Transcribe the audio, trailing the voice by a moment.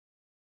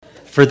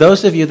For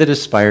those of you that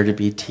aspire to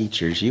be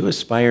teachers, you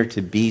aspire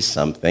to be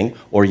something,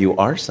 or you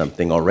are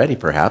something already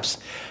perhaps,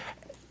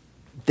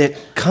 that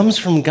comes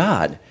from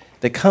God,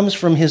 that comes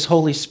from His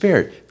Holy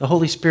Spirit. The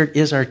Holy Spirit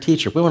is our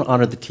teacher. We want to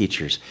honor the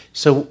teachers.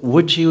 So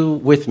would you,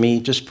 with me,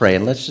 just pray,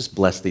 and let's just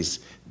bless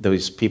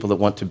those people that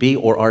want to be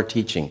or are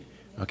teaching,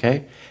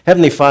 okay?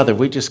 Heavenly Father,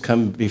 we just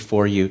come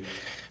before you.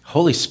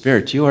 Holy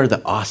Spirit, you are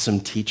the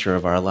awesome teacher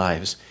of our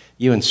lives.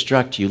 You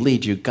instruct, you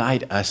lead, you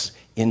guide us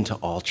into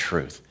all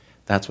truth.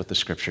 That's what the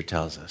Scripture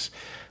tells us.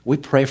 We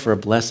pray for a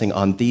blessing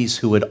on these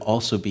who would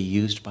also be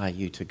used by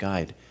you to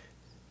guide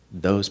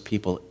those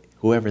people,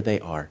 whoever they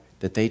are,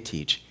 that they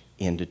teach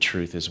into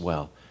truth as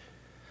well.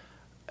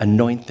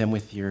 Anoint them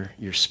with your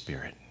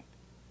Spirit,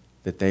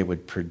 that they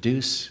would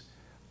produce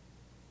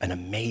an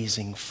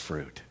amazing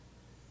fruit.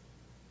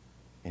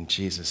 In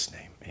Jesus'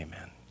 name,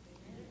 amen.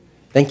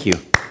 Thank you.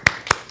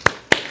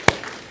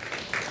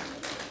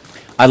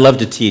 I love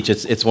to teach.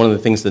 It's one of the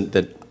things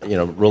that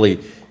really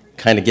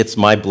kind of gets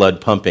my blood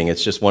pumping.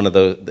 It's just one of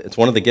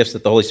the gifts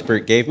that the Holy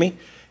Spirit gave me,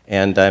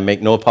 and I make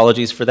no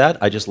apologies for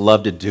that. I just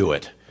love to do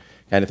it,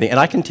 kind of thing. And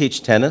I can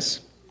teach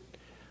tennis,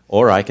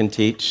 or I can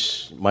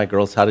teach my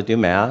girls how to do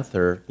math,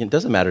 or it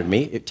doesn't matter to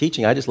me.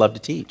 Teaching, I just love to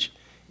teach.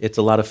 It's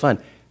a lot of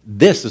fun.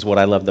 This is what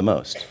I love the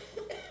most,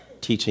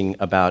 teaching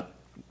about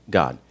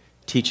God,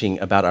 teaching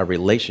about our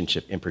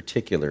relationship in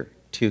particular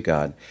to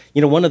God.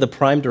 One of the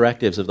prime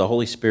directives of the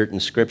Holy Spirit in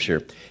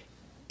Scripture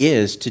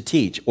is to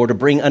teach or to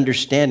bring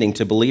understanding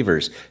to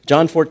believers.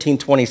 John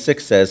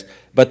 14:26 says,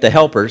 but the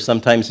Helper,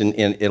 sometimes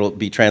it'll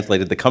be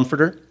translated the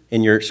Comforter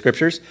in your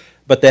Scriptures,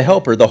 but the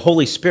Helper, the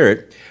Holy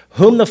Spirit,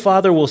 whom the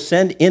Father will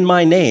send in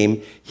my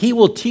name, he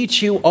will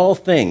teach you all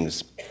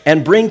things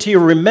and bring to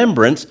your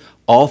remembrance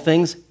all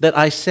things that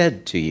I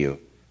said to you.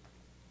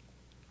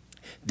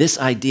 This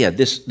idea,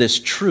 this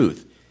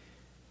truth,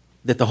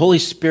 that the Holy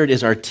Spirit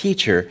is our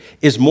teacher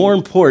is more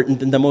important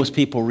than most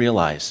people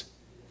realize.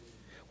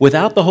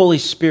 Without the Holy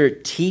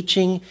Spirit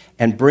teaching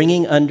and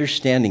bringing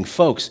understanding,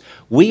 folks,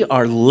 we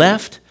are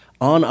left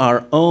on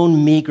our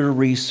own meager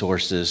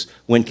resources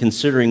when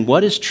considering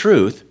what is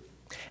truth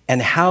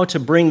and how to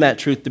bring that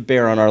truth to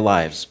bear on our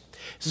lives.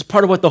 This is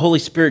part of what the Holy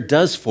Spirit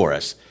does for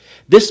us.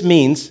 This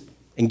means,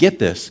 and get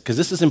this, because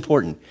this is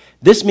important,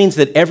 this means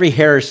that every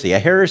heresy, a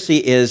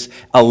heresy is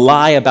a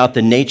lie about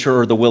the nature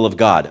or the will of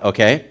God,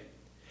 okay?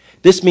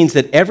 This means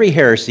that every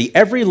heresy,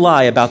 every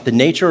lie about the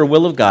nature or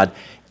will of God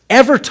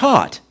ever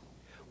taught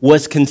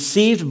was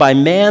conceived by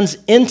man's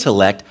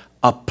intellect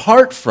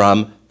apart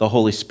from the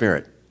Holy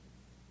Spirit.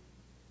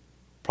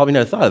 Probably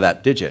never thought of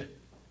that, did you?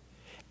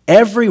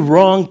 Every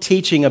wrong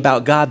teaching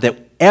about God that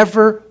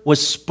ever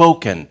was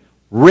spoken,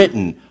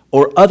 written,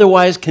 or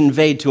otherwise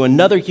conveyed to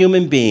another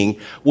human being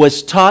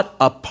was taught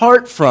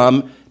apart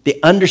from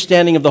the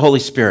understanding of the Holy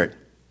Spirit.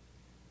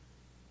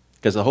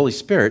 Because the Holy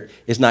Spirit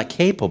is not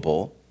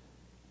capable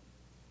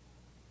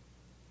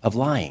of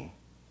lying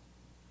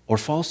or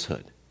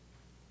falsehood.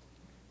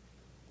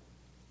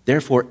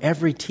 Therefore,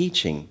 every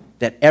teaching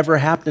that ever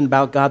happened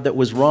about God that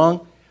was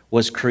wrong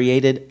was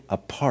created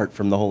apart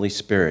from the Holy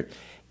Spirit.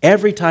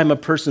 Every time a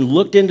person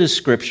looked into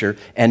Scripture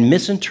and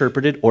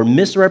misinterpreted or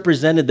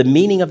misrepresented the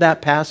meaning of that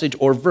passage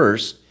or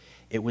verse,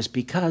 it was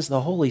because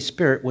the Holy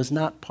Spirit was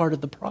not part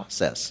of the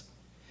process.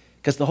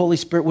 Because the Holy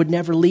Spirit would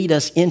never lead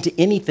us into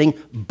anything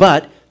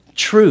but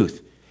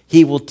truth.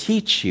 He will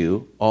teach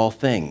you all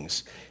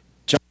things.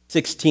 John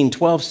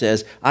 16:12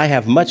 says, I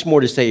have much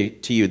more to say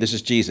to you, this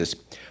is Jesus,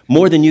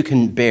 more than you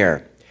can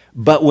bear.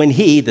 But when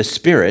He, the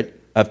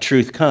Spirit of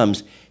truth,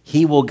 comes,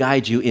 He will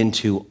guide you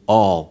into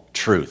all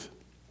truth.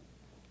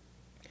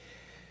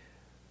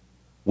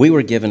 We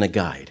were given a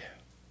guide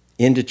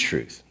into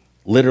truth,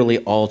 literally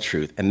all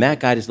truth, and that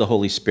guide is the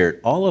Holy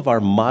Spirit. All of our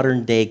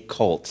modern day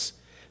cults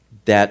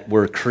that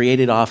were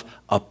created off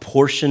a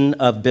portion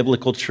of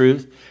biblical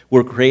truth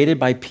were created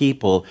by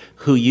people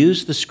who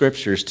used the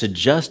Scriptures to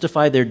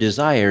justify their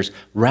desires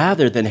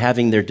rather than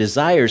having their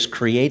desires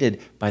created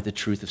by the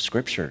truth of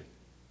Scripture.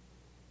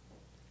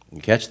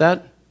 You catch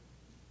that?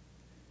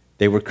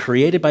 They were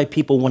created by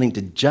people wanting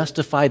to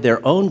justify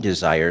their own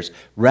desires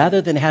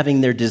rather than having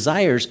their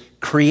desires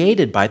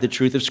created by the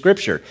truth of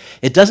Scripture.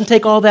 It doesn't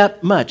take all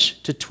that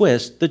much to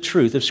twist the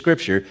truth of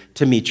Scripture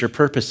to meet your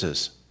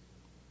purposes.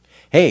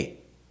 Hey,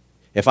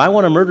 if I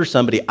want to murder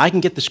somebody, I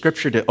can get the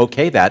Scripture to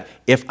okay that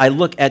if I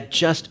look at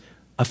just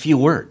a few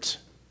words.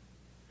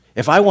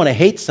 If I want to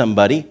hate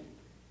somebody,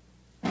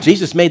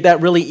 Jesus made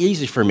that really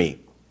easy for me.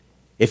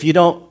 If you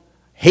don't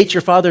hate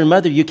your father and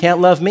mother, you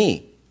can't love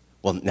me.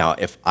 Well, now,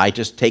 if I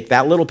just take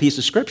that little piece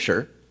of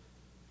Scripture,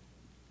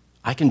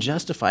 I can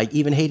justify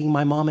even hating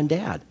my mom and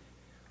dad.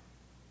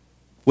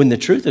 When the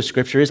truth of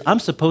Scripture is I'm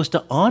supposed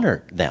to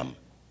honor them,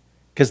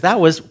 because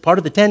that was part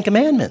of the Ten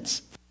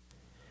Commandments.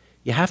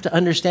 You have to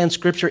understand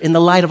Scripture in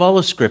the light of all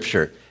of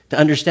Scripture to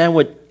understand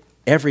what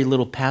every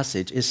little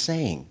passage is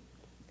saying.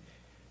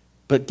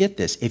 But get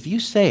this, if you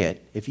say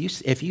it,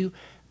 if you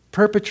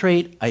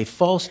perpetrate a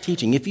false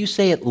teaching, if you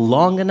say it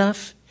long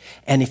enough,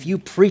 and if you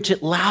preach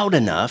it loud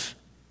enough,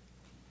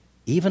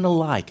 even a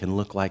lie can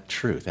look like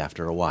truth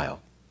after a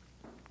while.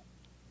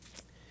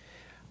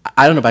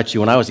 I don't know about you.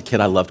 When I was a kid,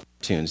 I loved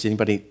cartoons.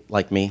 Anybody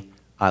like me?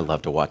 I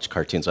love to watch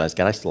cartoons. When I was a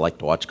kid, I still like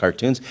to watch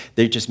cartoons.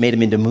 They just made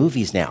them into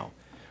movies now.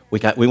 We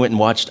went and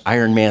watched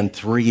Iron Man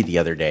 3 the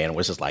other day, and it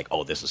was just like,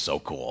 oh, this is so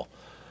cool.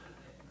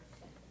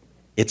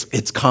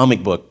 It's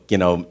comic book,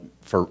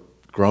 for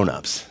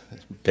grown-ups,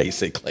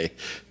 basically.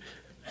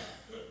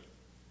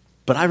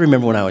 But I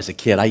remember when I was a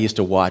kid, I used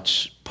to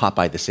watch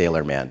Popeye the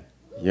Sailor Man.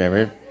 You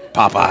remember?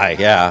 Popeye,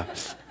 yeah.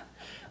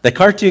 The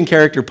cartoon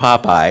character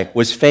Popeye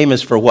was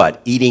famous for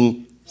what?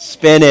 Eating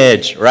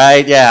spinach,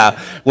 right? Yeah.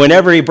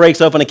 Whenever he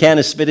breaks open a can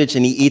of spinach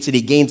and he eats it,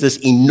 he gains this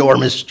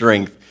enormous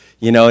strength.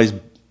 His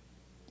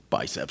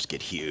biceps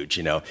get huge,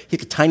 He has a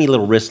tiny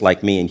little wrist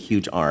like me and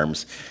huge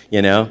arms,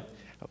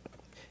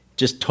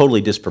 Just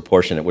totally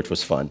disproportionate, which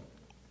was fun.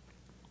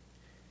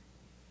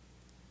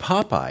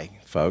 Popeye,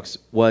 folks,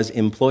 was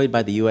employed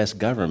by the U.S.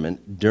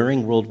 government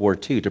during World War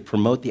II to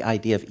promote the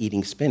idea of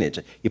eating spinach.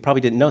 You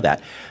probably didn't know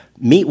that.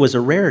 Meat was a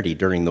rarity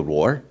during the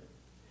war,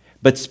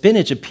 but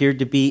spinach appeared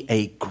to be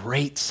a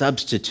great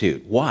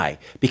substitute. Why?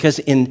 Because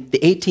in the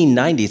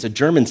 1890s, a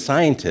German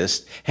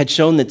scientist had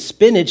shown that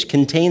spinach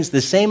contains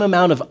the same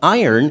amount of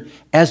iron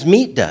as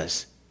meat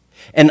does.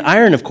 And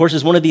iron, of course,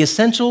 is one of the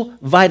essential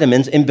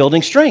vitamins in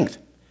building strength.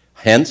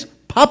 Hence,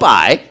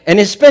 Popeye and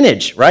his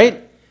spinach,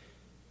 right?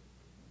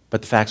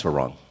 But the facts were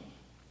wrong.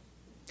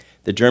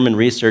 The German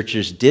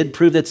researchers did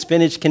prove that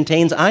spinach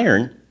contains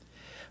iron,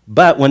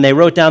 but when they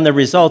wrote down the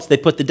results, they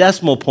put the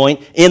decimal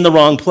point in the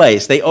wrong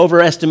place. They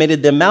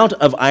overestimated the amount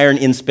of iron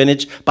in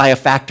spinach by a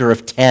factor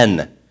of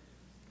 10.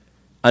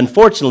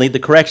 Unfortunately, the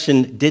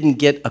correction didn't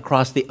get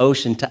across the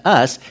ocean to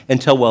us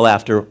until well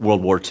after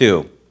World War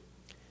II.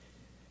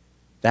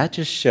 That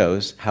just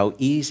shows how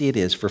easy it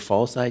is for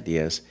false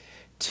ideas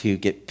to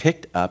get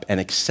picked up and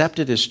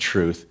accepted as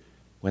truth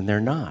when they're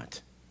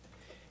not.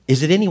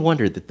 Is it any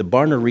wonder that the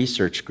Barna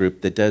Research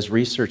Group that does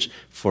research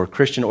for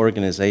Christian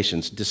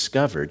organizations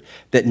discovered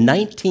that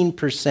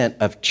 19%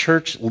 of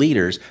church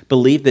leaders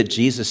believe that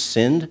Jesus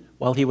sinned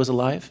while he was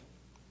alive?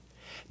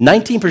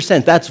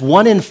 19%, that's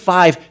 1 in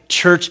 5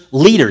 church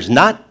leaders,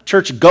 not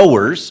church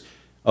goers,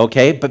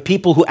 okay, but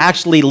people who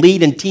actually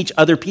lead and teach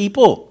other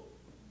people.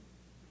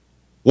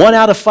 1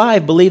 out of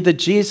 5 believe that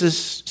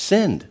Jesus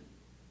sinned,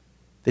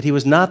 that he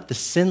was not the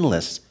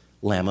sinless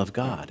Lamb of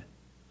God,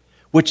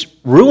 which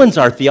ruins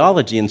our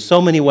theology in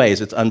so many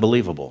ways, it's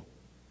unbelievable.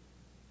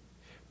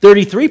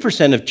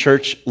 33% of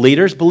church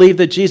leaders believe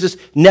that Jesus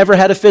never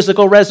had a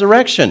physical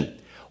resurrection.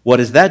 What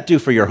does that do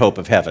for your hope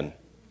of heaven?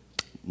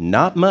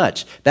 Not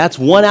much. That's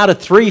 1 out of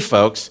 3,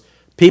 folks.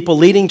 People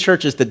leading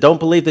churches that don't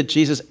believe that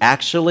Jesus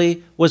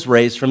actually was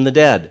raised from the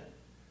dead.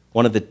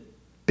 One of the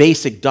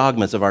basic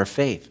dogmas of our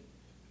faith.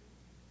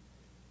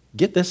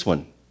 Get this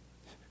one.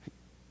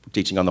 We're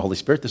teaching on the Holy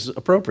Spirit. This is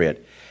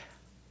appropriate.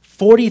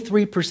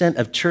 43%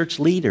 of church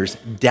leaders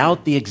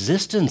doubt the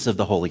existence of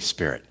the Holy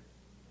Spirit.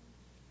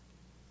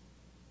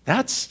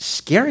 That's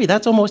scary.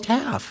 That's almost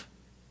half.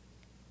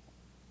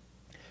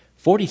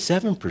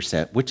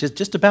 47%, which is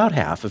just about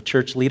half of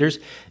church leaders,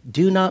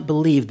 do not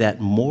believe that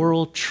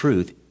moral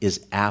truth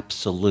is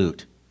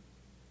absolute.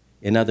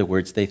 In other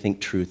words, they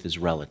think truth is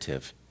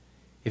relative.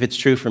 If it's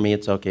true for me,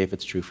 it's okay. If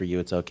it's true for you,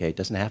 it's okay. It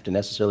doesn't have to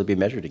necessarily be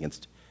measured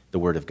against the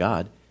Word of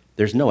God.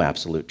 There's no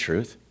absolute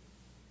truth.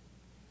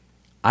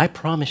 I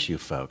promise you,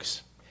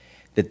 folks,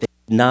 that they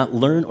did not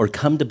learn or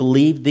come to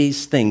believe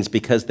these things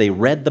because they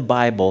read the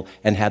Bible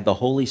and had the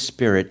Holy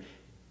Spirit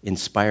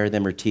inspire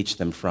them or teach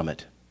them from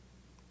it.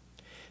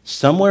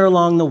 Somewhere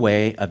along the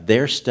way of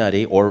their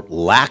study or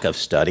lack of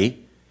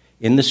study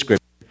in the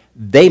Scripture,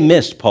 they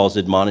missed Paul's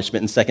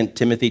admonishment in 2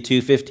 Timothy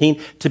 2:15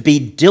 to be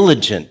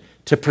diligent,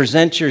 to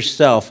present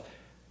yourself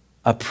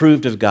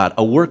approved of God,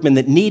 a workman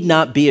that need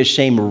not be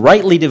ashamed,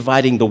 rightly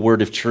dividing the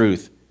word of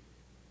truth.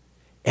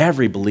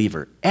 Every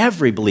believer,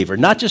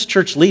 not just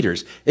church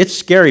leaders. It's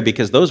scary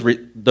because those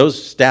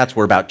stats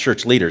were about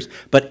church leaders,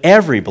 but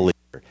every believer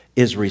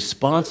is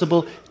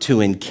responsible to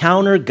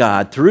encounter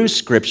God through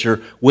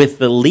Scripture with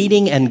the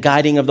leading and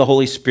guiding of the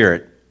Holy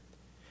Spirit.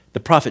 The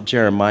prophet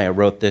Jeremiah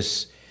wrote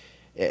this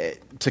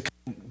to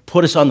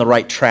put us on the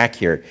right track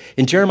here.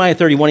 In Jeremiah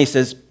 31, he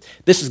says,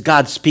 this is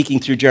God speaking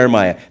through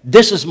Jeremiah.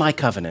 This is my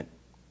covenant.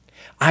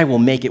 I will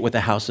make it with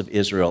the house of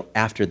Israel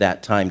after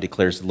that time,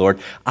 declares the Lord.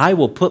 I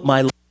will put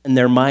my law in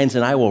their minds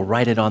and I will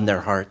write it on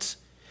their hearts.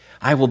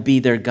 I will be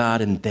their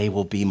God and they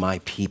will be my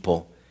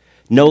people.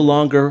 No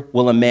longer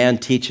will a man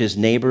teach his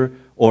neighbor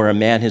or a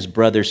man his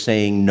brother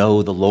saying,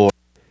 know the Lord,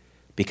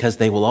 because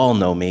they will all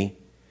know me,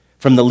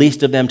 from the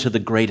least of them to the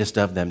greatest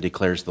of them,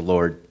 declares the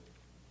Lord.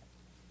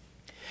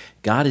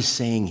 God is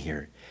saying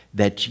here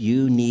that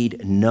you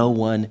need no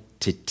one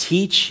to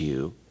teach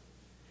you,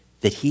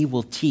 that he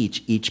will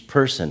teach each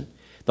person.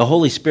 The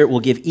Holy Spirit will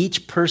give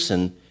each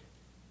person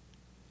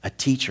a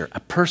teacher, a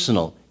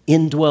personal,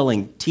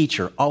 indwelling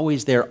teacher,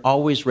 always there,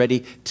 always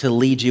ready to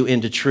lead you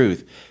into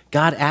truth.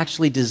 God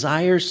actually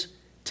desires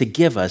to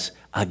give us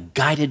a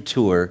guided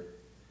tour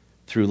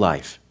through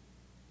life,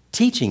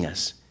 teaching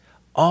us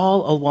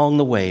all along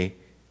the way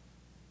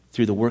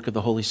through the work of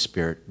the Holy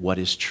Spirit what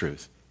is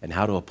truth and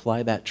how to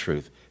apply that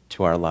truth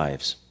to our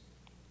lives.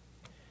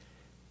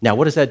 Now,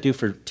 what does that do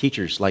for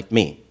teachers like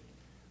me?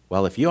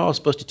 Well, if you're all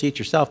supposed to teach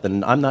yourself,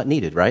 then I'm not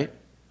needed, right?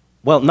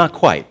 Well, not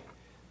quite.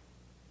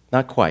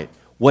 Not quite.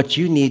 What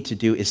you need to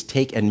do is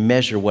take and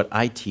measure what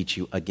I teach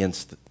you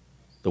against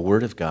the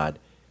Word of God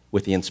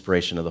with the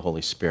inspiration of the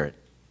Holy Spirit.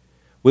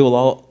 We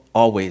will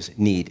always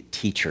need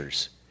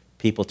teachers,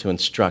 people to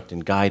instruct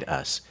and guide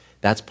us.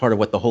 That's part of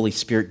what the Holy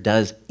Spirit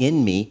does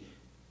in me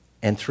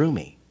and through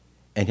me.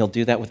 And He'll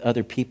do that with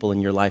other people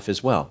in your life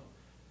as well.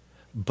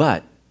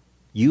 But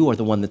you are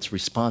the one that's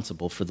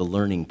responsible for the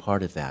learning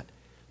part of that,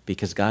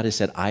 because God has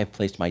said, I have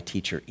placed my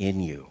teacher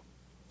in you.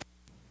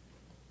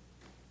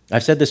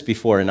 I've said this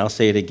before, and I'll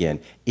say it again.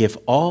 If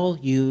all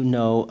you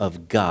know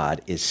of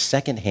God is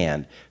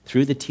secondhand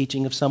through the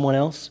teaching of someone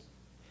else,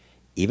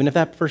 even if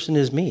that person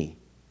is me,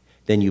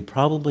 then you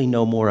probably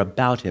know more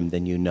about Him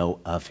than you know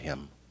of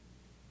Him.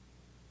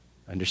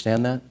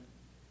 Understand that?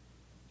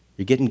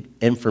 You're getting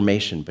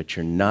information, but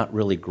you're not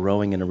really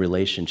growing in a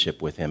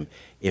relationship with Him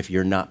if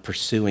you're not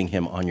pursuing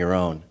Him on your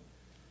own.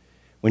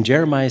 When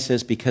Jeremiah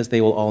says, because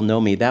they will all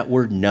know me, that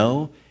word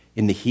know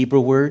in the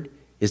Hebrew word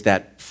is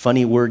that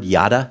funny word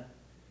yada.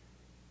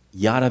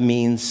 Yada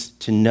means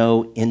to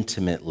know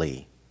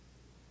intimately.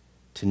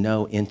 To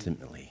know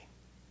intimately.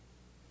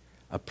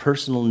 A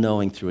personal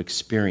knowing through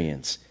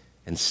experience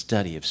and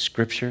study of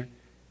Scripture,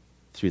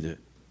 through the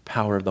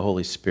power of the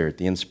Holy Spirit,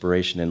 the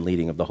inspiration and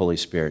leading of the Holy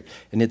Spirit.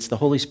 And it's the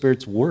Holy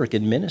Spirit's work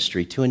in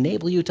ministry to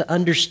enable you to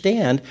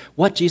understand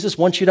what Jesus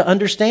wants you to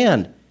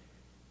understand,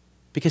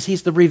 because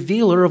He's the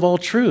revealer of all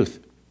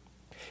truth.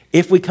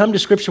 If we come to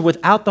Scripture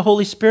without the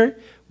Holy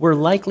Spirit, we're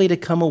likely to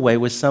come away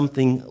with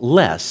something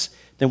less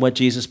than what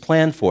Jesus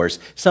planned for us,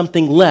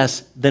 something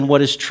less than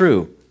what is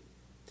true.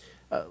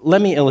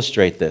 Let me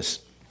illustrate this.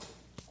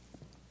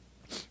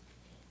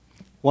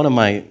 One of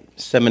my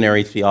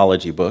seminary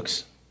theology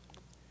books,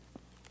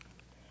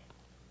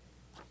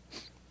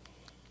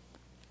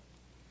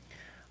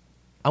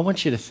 I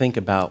want you to think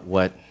about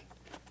what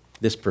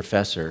this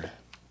professor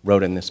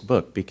wrote in this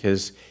book,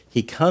 because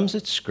he comes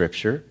at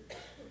Scripture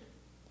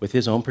with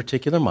his own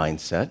particular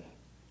mindset,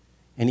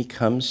 and he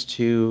comes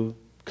to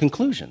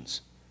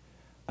conclusions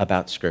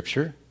about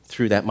Scripture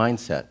through that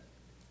mindset.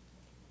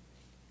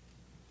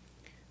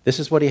 This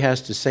is what he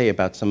has to say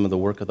about some of the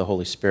work of the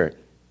Holy Spirit.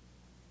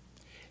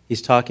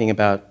 He's talking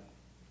about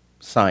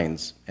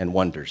signs and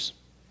wonders.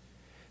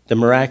 The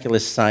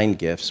miraculous sign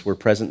gifts were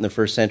present in the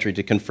first century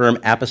to confirm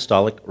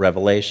apostolic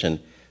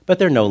revelation, but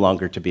they're no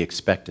longer to be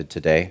expected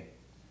today.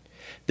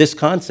 This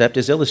concept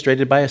is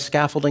illustrated by a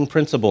scaffolding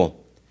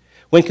principle.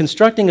 When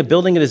constructing a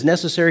building, it is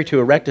necessary to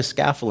erect a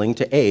scaffolding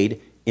to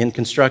aid in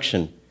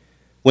construction.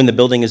 When the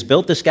building is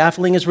built, the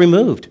scaffolding is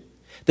removed.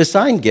 The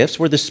sign gifts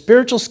were the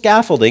spiritual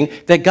scaffolding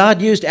that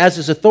God used as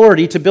His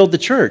authority to build the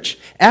church.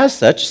 As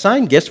such,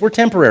 sign gifts were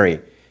temporary,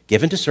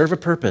 given to serve a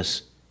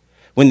purpose.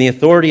 When the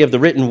authority of the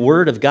written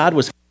word of God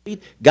was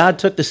complete, God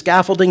took the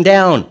scaffolding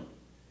down.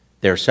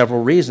 There are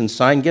several reasons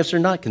sign gifts are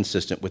not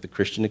consistent with the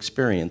Christian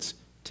experience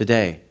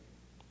today.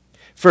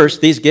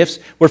 First, these gifts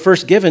were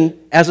first given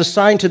as a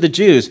sign to the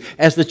Jews.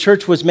 As the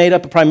church was made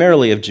up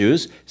primarily of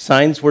Jews,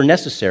 signs were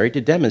necessary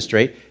to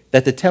demonstrate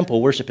that the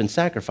temple worship and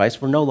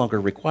sacrifice were no longer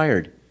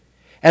required.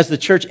 As the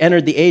church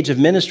entered the age of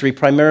ministry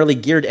primarily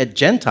geared at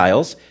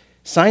Gentiles,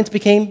 signs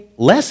became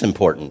less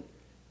important.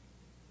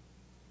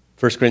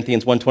 1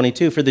 Corinthians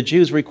 1:22, for the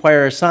Jews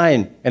require a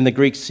sign, and the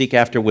Greeks seek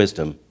after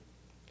wisdom.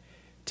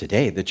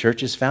 Today, the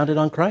church is founded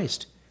on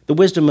Christ. The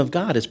wisdom of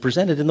God is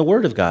presented in the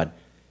Word of God.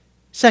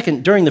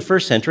 Second, during the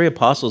first century,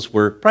 apostles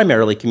were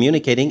primarily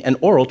communicating an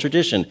oral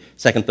tradition.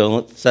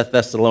 2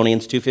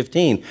 Thessalonians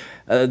 2:15.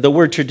 The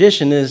word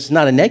tradition is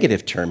not a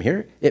negative term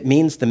here. It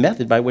means the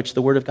method by which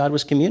the Word of God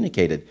was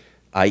communicated,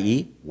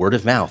 i.e., word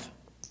of mouth.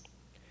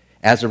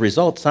 As a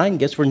result, sign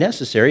gifts were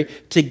necessary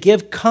to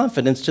give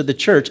confidence to the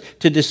church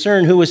to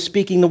discern who was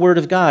speaking the Word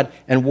of God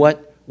and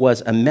what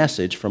was a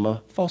message from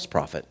a false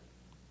prophet.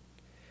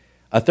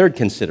 A third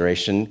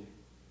consideration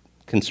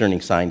concerning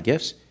sign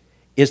gifts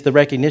is the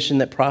recognition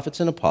that prophets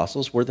and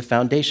apostles were the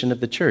foundation of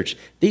the church.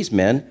 These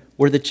men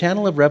were the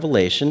channel of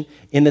revelation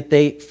in that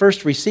they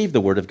first received the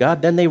Word of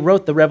God, then they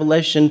wrote the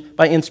revelation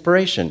by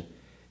inspiration.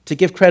 To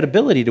give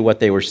credibility to what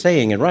they were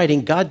saying and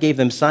writing, God gave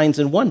them signs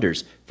and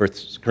wonders,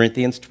 1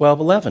 Corinthians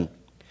 12:11.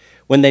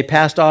 When they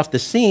passed off the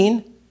scene,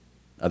 in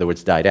other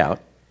words, died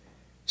out,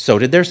 so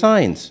did their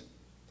signs.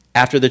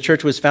 After the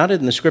church was founded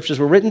and the Scriptures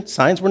were written,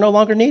 signs were no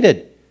longer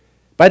needed.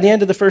 By the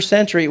end of the first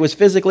century, it was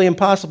physically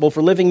impossible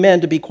for living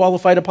men to be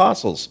qualified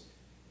apostles.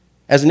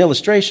 As an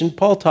illustration,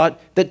 Paul taught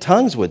that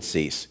tongues would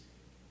cease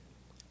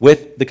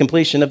with the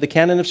completion of the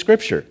canon of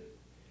Scripture.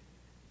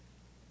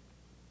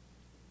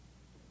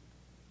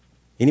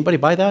 Anybody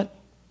buy that?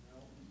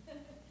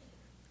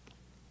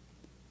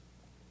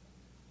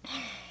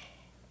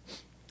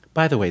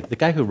 By the way, the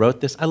guy who wrote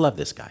this, I love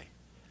this guy.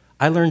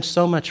 I learned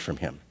so much from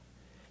him.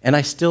 And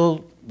I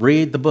still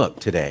read the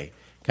book today,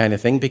 kind of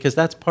thing, because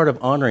that's part of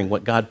honoring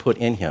what God put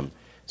in him.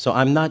 So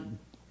I'm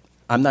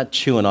not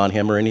chewing on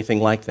him or anything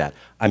like that.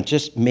 I'm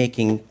just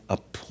making a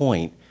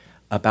point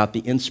about the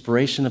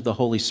inspiration of the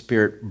Holy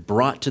Spirit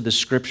brought to the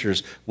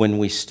Scriptures when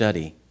we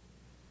study.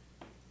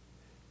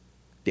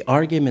 The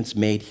arguments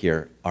made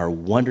here are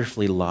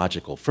wonderfully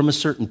logical from a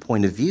certain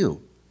point of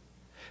view.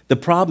 The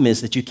problem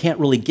is that you can't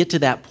really get to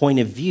that point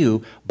of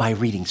view by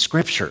reading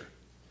Scripture.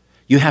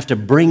 You have to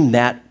bring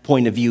that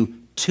point of view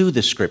to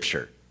the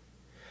Scripture.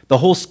 The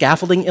whole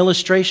scaffolding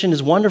illustration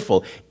is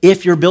wonderful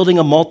if you're building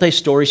a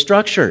multi-story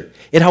structure.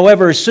 It,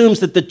 however, assumes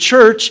that the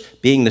church,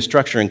 being the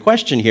structure in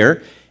question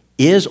here,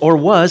 is or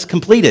was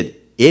completed.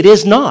 It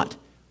is not.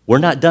 We're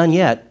not done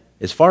yet.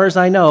 As far as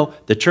I know,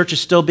 the church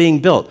is still being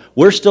built.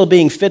 We're still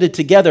being fitted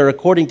together,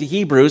 according to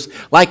Hebrews,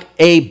 like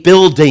a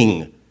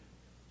building.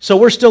 So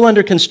we're still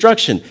under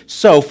construction.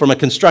 So from a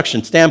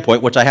construction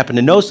standpoint, which I happen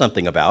to know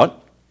something about,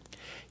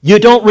 you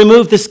don't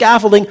remove the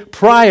scaffolding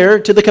prior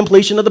to the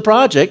completion of the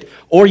project,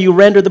 or you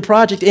render the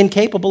project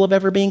incapable of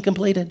ever being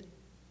completed.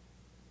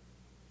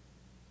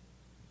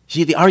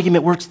 See, the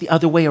argument works the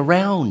other way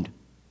around.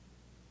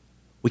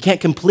 We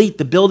can't complete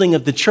the building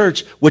of the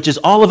church, which is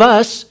all of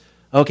us,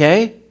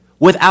 okay,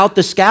 without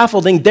the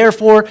scaffolding.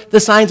 Therefore,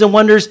 the signs and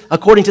wonders,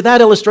 according to that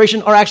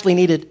illustration, are actually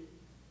needed.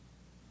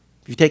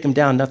 If you take them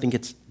down, nothing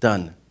gets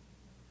done.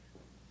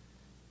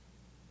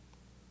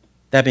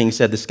 That being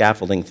said, the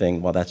scaffolding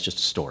thing, well, that's just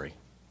a story.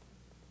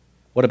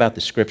 What about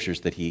the scriptures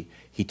that he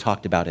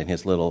talked about in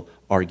his little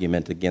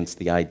argument against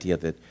the idea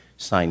that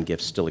sign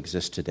gifts still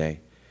exist today?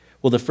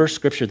 Well, the first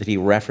scripture that he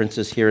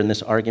references here in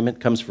this argument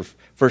comes from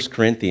 1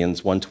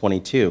 Corinthians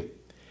 1:22. It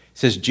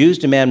says, Jews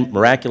demand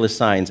miraculous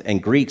signs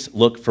and Greeks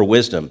look for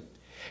wisdom.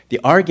 The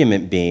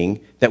argument being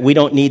that we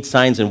don't need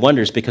signs and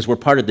wonders because we're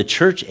part of the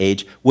church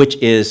age, which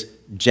is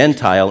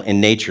Gentile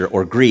in nature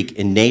or Greek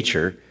in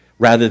nature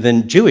rather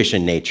than Jewish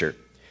in nature.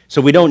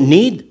 So we don't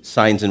need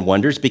signs and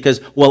wonders because,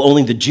 well,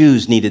 only the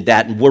Jews needed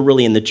that, and we're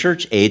really in the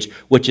church age,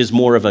 which is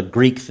more of a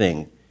Greek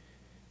thing.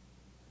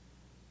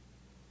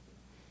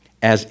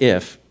 As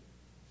if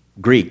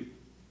Greek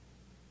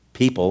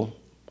people,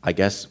 I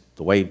guess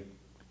the way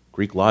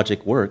Greek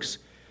logic works,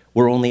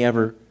 were only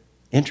ever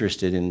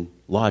interested in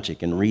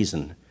logic and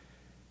reason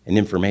and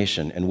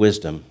information and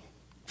wisdom.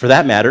 For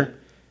that matter,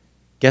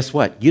 guess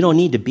what? You don't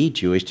need to be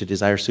Jewish to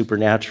desire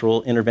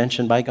supernatural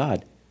intervention by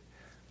God.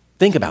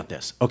 Think about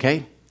this,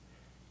 okay?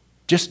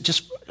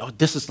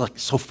 This is like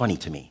so funny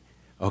to me,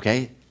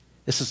 okay?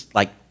 This is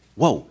like,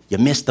 whoa, you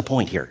missed the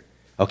point here,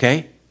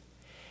 okay?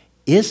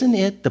 Isn't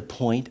it the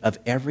point of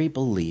every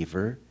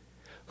believer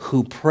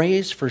who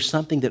prays for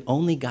something that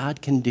only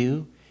God can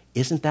do?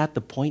 Isn't that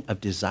the point of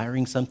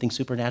desiring something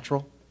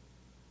supernatural?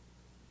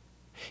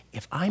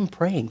 If I'm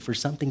praying for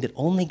something that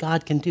only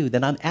God can do,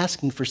 then I'm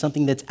asking for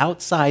something that's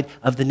outside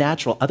of the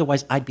natural.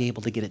 Otherwise, I'd be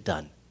able to get it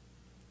done,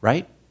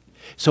 right?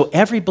 So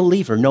every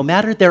believer, no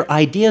matter their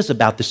ideas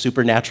about the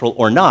supernatural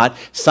or not,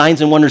 signs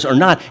and wonders or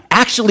not,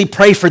 actually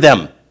pray for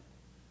them,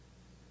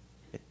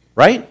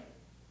 right?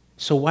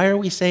 So why are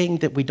we saying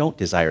that we don't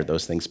desire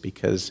those things?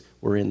 Because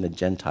we're in the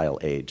Gentile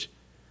age,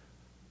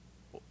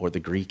 or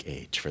the Greek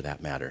age for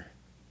that matter.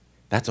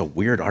 That's a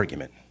weird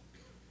argument.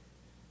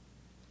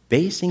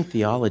 Basing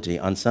theology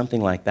on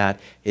something like that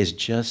is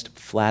just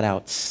flat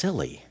out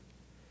silly.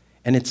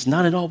 And it's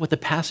not at all what the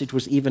passage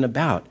was even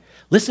about.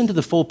 Listen to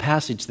the full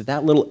passage,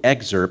 that little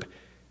excerpt,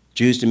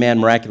 Jews demand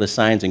miraculous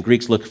signs and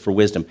Greeks look for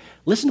wisdom.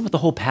 Listen to what the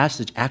whole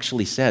passage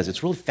actually says.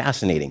 It's really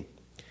fascinating.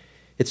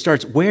 It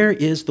starts, where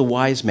is the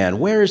wise man?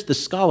 Where is the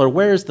scholar?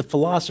 Where is the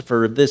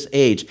philosopher of this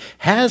age?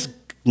 Has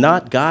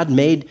not God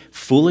made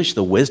foolish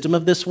the wisdom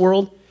of this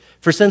world?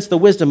 For since the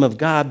wisdom of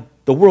God,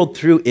 the world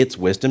through its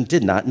wisdom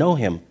did not know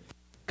him.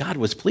 God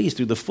was pleased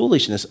through the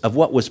foolishness of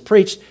what was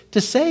preached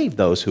to save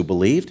those who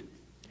believed.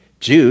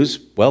 Jews,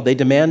 well, they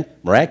demand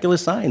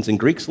miraculous signs, and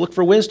Greeks look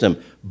for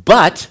wisdom.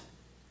 But,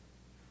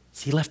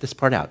 see, he left this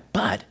part out,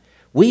 but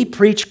we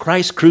preach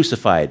Christ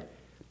crucified.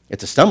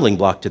 It's a stumbling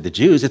block to the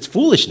Jews. It's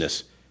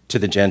foolishness to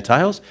the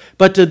Gentiles.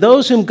 But to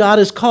those whom God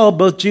has called,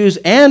 both Jews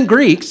and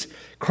Greeks,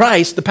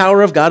 Christ, the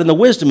power of God and the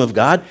wisdom of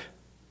God,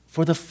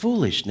 for the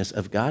foolishness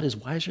of God is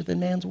wiser than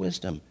man's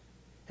wisdom,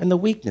 and the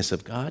weakness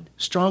of God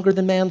stronger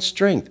than man's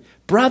strength.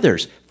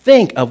 Brothers,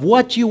 think of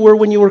what you were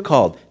when you were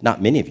called.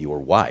 Not many of you were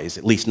wise,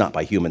 at least not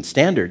by human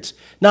standards.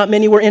 Not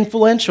many were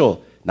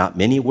influential. Not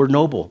many were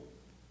noble.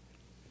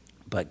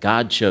 But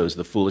God chose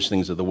the foolish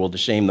things of the world to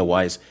shame the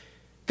wise.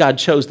 God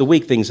chose the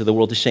weak things of the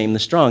world to shame the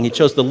strong. He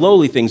chose the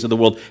lowly things of the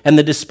world and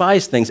the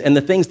despised things and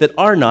the things that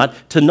are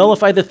not to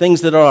nullify the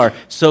things that are,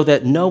 so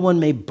that no one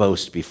may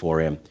boast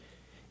before him.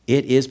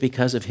 It is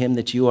because of him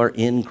that you are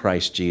in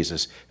Christ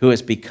Jesus, who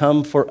has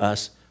become for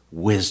us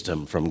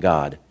wisdom from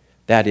God.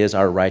 That is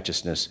our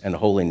righteousness and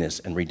holiness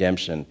and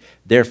redemption.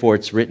 Therefore,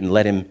 it's written,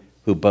 let him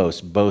who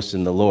boasts, boast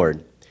in the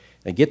Lord.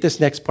 Now get this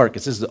next part,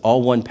 because this is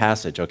all one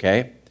passage,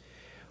 okay?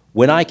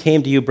 When I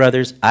came to you,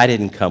 brothers, I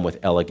didn't come with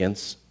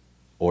elegance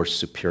or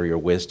superior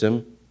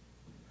wisdom.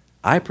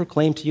 I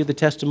proclaimed to you the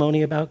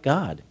testimony about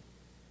God.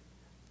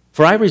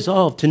 For I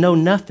resolved to know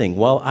nothing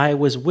while I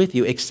was with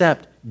you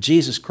except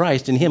Jesus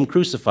Christ and him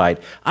crucified.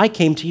 I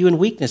came to you in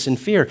weakness and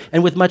fear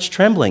and with much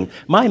trembling.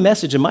 My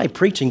message and my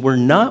preaching were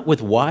not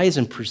with wise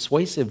and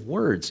persuasive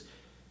words,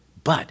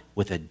 but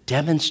with a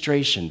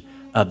demonstration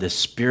of the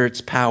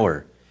Spirit's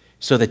power,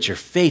 so that your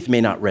faith may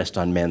not rest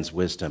on men's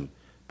wisdom,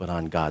 but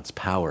on God's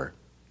power.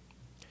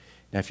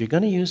 Now, if you're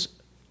going to use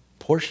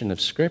a portion of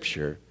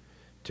Scripture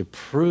to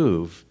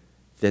prove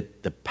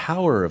that the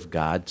power of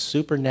God,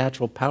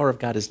 supernatural power of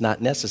God, is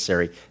not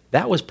necessary,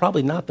 that was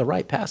probably not the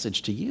right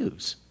passage to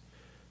use.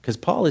 Because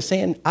Paul is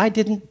saying, I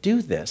didn't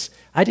do this.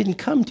 I didn't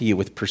come to you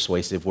with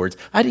persuasive words.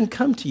 I didn't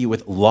come to you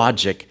with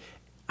logic.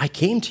 I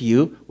came to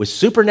you with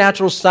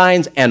supernatural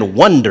signs and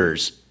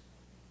wonders.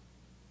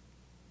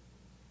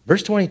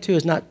 Verse 22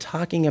 is not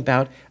talking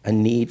about a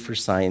need for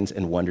signs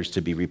and wonders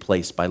to be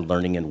replaced by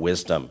learning and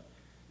wisdom.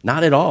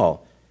 Not at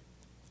all.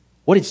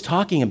 What he's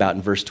talking about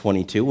in verse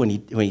 22, when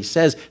he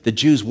says the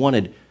Jews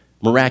wanted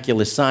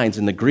miraculous signs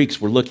and the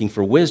Greeks were looking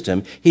for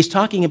wisdom, he's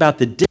talking about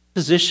the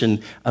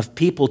disposition of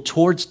people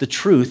towards the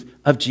truth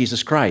of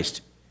Jesus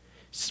Christ.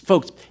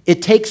 Folks,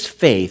 it takes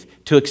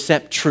faith to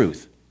accept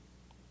truth,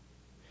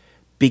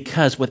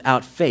 because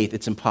without faith,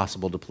 it's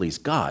impossible to please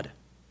God.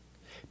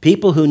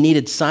 People who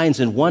needed signs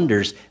and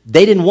wonders,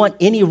 they didn't want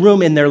any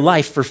room in their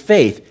life for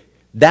faith.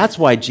 That's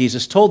why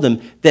Jesus told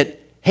them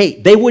that,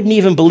 hey, they wouldn't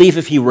even believe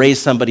if he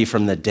raised somebody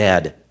from the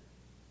dead,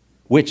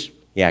 which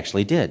he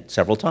actually did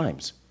several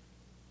times.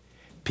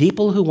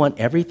 People who want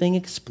everything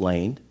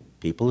explained,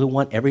 people who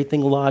want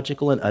everything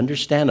logical and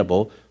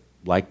understandable,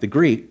 like the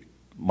Greek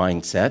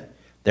mindset,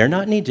 they're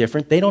not any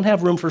different. They don't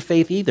have room for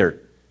faith either.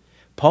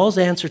 Paul's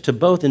answer to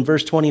both in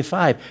verse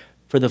 25,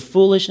 for the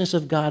foolishness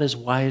of God is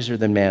wiser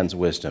than man's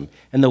wisdom,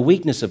 and the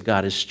weakness of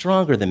God is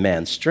stronger than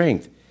man's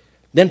strength.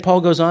 Then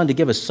Paul goes on to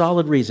give a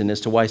solid reason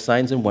as to why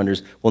signs and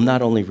wonders will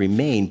not only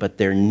remain, but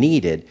they're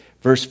needed.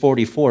 Verse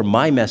 44,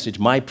 my message,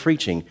 my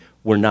preaching,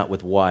 were not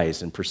with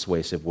wise and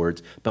persuasive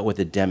words, but with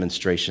a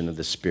demonstration of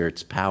the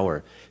Spirit's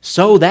power,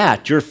 so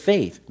that your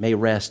faith may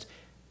rest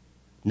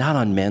not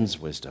on men's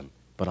wisdom,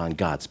 but on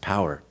God's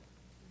power.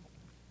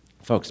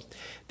 Folks,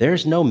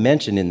 there's no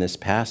mention in this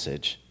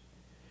passage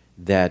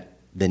that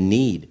the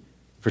need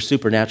for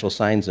supernatural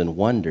signs and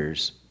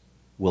wonders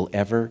will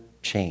ever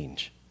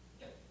change.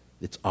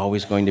 It's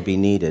always going to be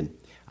needed.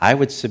 I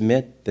would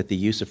submit that the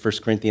use of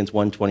 1 Corinthians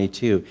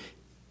 1:22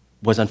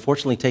 was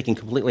unfortunately taken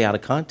completely out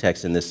of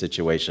context in this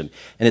situation.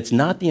 And it's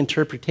not the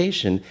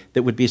interpretation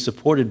that would be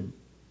supported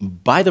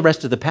by the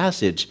rest of the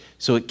passage,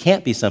 so it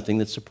can't be something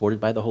that's supported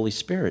by the Holy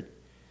Spirit.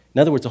 In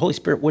other words, the Holy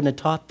Spirit wouldn't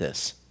have taught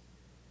this.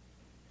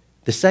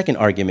 The second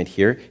argument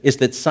here is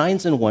that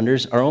signs and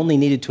wonders are only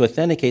needed to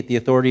authenticate the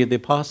authority of the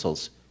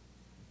apostles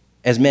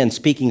as men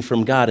speaking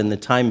from God in the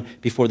time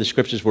before the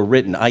scriptures were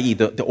written, i.e.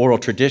 the oral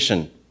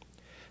tradition.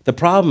 The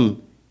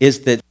problem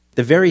is that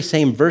the very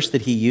same verse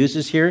that he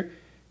uses here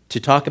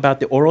to talk about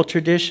the oral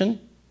tradition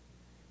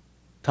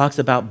talks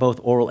about both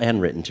oral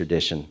and written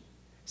tradition.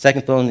 2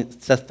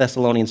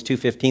 Thessalonians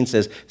 2:15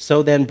 says,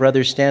 so then,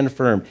 brothers, stand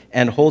firm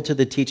and hold to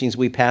the teachings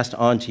we passed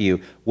on to you,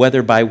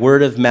 whether by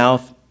word of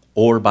mouth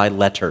or by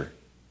letter.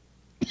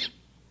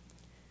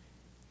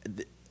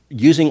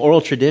 Using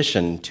oral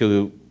tradition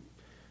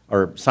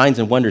or signs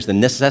and wonders, the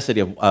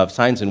necessity of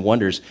signs and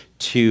wonders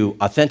to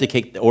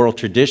authenticate the oral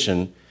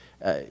tradition,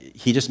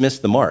 he just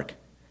missed the mark,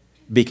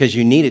 because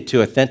you need it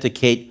to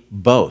authenticate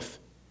both.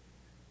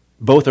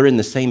 Both are in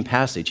the same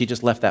passage. He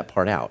just left that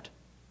part out.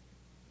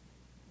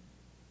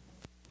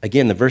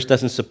 Again, the verse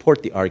doesn't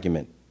support the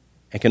argument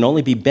and can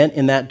only be bent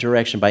in that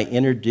direction by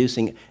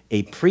introducing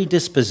a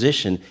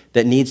predisposition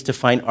that needs to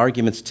find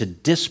arguments to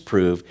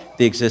disprove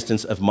the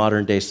existence of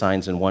modern-day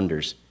signs and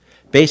wonders,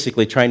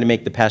 basically trying to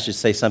make the passage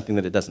say something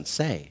that it doesn't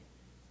say.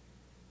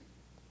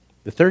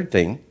 The third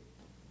thing,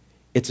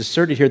 it's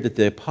asserted here that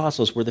the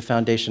apostles were the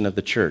foundation of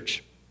the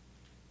church.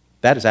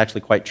 That is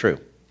actually quite true.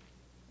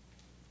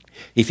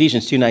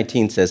 Ephesians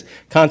 2:19 says,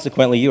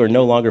 consequently, you are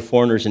no longer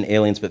foreigners and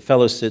aliens, but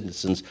fellow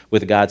citizens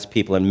with God's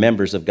people and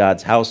members of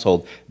God's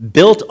household,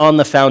 built on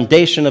the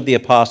foundation of the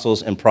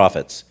apostles and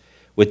prophets,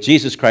 with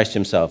Jesus Christ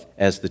himself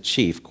as the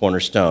chief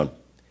cornerstone.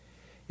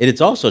 It is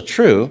also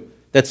true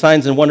that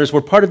signs and wonders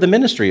were part of the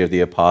ministry of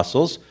the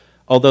apostles,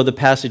 although the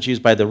passage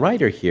used by the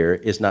writer here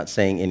is not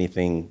saying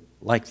anything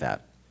like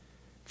that.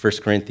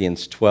 1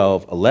 Corinthians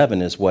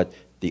 12:11 is what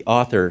the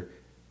author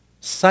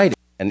cited,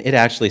 and it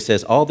actually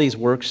says all these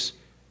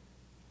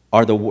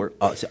are the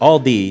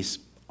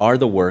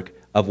work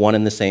of one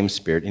and the same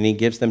Spirit, and he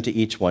gives them to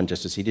each one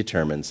just as he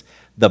determines.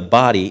 The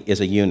body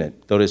is a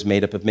unit, though it is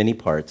made up of many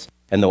parts,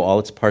 and though all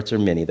its parts are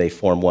many, they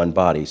form one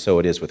body. So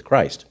it is with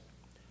Christ.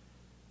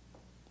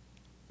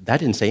 That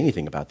didn't say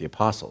anything about the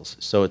apostles,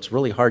 so it's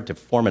really hard to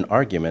form an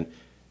argument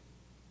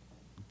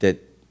that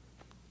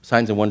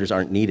signs and wonders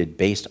aren't needed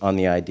based on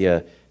the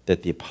idea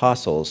that the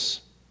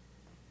apostles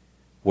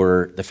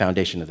were the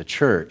foundation of the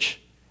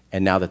church,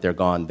 and now that they're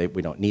gone,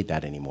 we don't need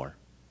that anymore.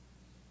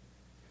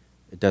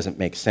 It doesn't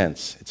make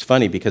sense. It's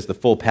funny because the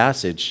full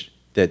passage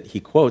that he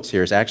quotes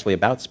here is actually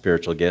about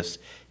spiritual gifts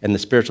and the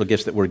spiritual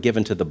gifts that were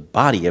given to the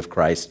body of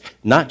Christ,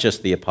 not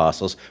just the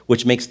apostles,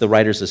 which makes the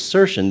writer's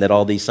assertion that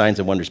all these signs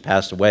and wonders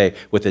passed away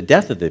with the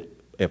death of the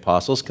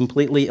apostles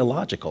completely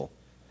illogical.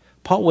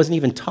 Paul wasn't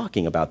even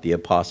talking about the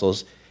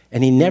apostles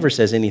And he never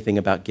says anything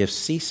about gifts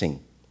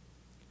ceasing.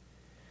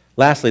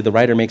 Lastly, the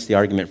writer makes the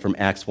argument from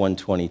Acts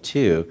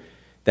 1:22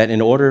 that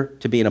in order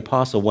to be an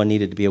apostle, one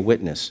needed to be a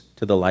witness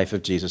to the life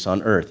of Jesus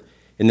on earth.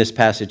 In this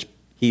passage,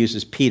 he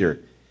uses Peter,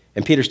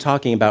 and Peter's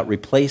talking about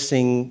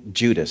replacing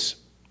Judas.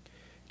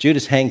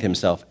 Judas hanged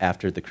himself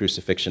after the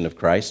crucifixion of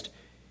Christ.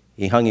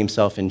 He hung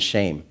himself in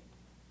shame.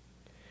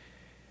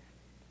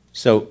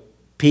 So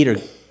Peter,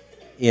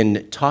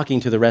 in talking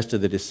to the rest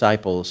of the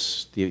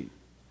disciples, the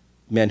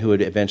men who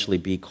would eventually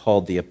be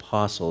called the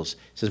apostles,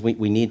 says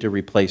we need to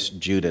replace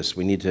Judas.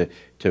 We need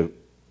to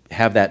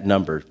have that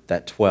number,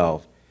 that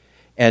 12.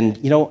 And,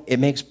 it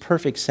makes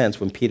perfect sense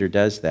when Peter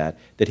does that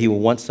he will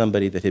want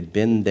somebody that had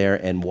been there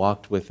and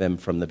walked with them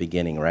from the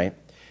beginning, right?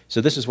 So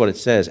this is what it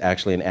says,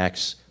 actually, in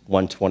Acts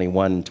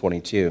 1:21 and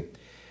 22.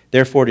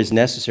 Therefore, it is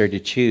necessary to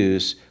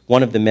choose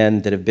one of the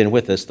men that have been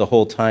with us the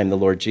whole time the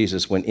Lord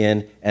Jesus went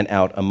in and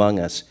out among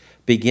us,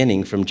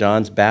 beginning from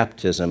John's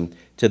baptism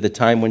to the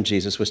time when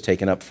Jesus was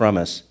taken up from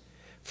us.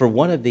 For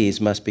one of these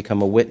must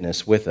become a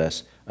witness with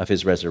us of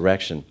his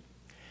resurrection.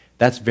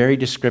 That's very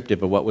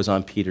descriptive of what was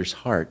on Peter's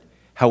heart.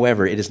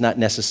 However, it is not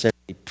necessarily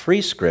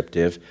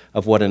prescriptive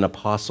of what an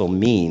apostle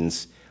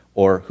means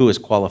or who is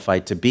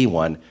qualified to be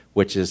one,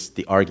 which is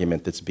the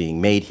argument that's being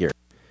made here.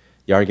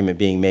 The argument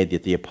being made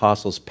that the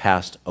apostles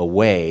passed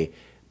away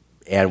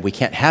and we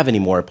can't have any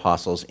more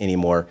apostles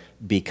anymore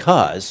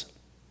because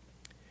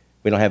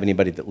we don't have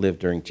anybody that lived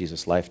during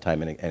Jesus'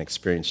 lifetime and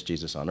experienced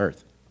Jesus on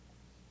earth.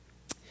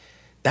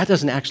 That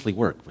doesn't actually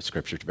work with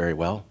Scripture very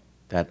well,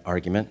 that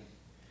argument.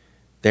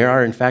 There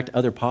are, in fact,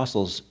 other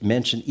apostles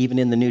mentioned even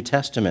in the New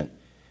Testament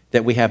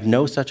that we have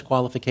no such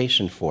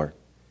qualification for.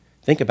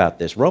 Think about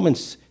this.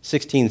 Romans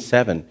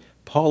 16:7,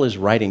 Paul is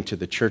writing to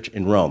the church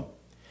in Rome,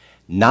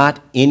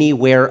 not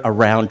anywhere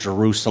around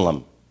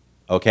Jerusalem,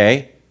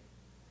 okay?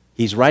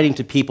 He's writing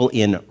to people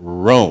in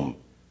Rome.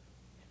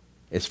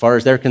 As far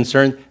as they're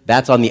concerned,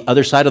 that's on the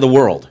other side of the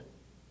world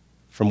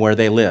from where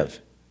they live.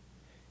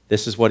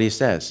 This is what he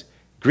says.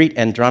 Greet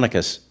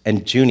Andronicus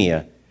and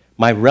Junia,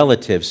 my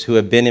relatives who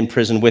have been in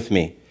prison with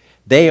me.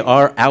 They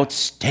are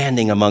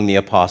outstanding among the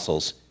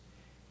apostles,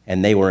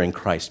 and they were in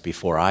Christ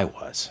before I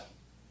was.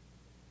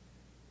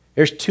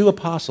 There's 2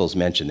 apostles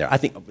mentioned there. I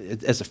think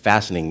it's a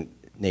fascinating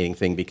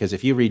thing because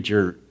if you read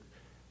your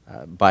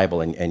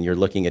Bible and you're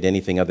looking at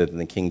anything other than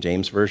the King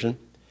James Version,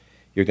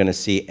 you're going to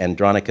see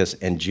Andronicus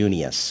and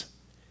Junius.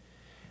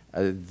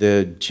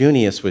 The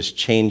Junius was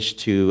changed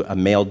to a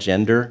male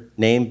gender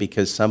name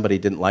because somebody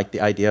didn't like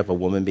the idea of a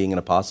woman being an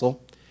apostle,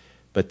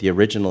 but the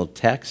original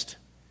text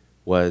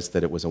was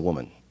that it was a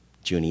woman,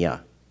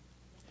 Junia,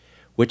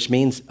 which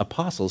means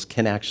apostles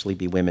can actually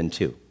be women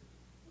too,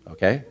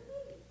 okay?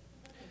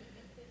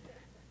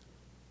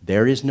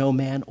 There is no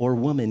man or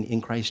woman in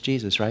Christ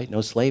Jesus, right?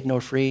 No slave, no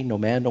free, no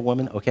man, no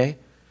woman, okay?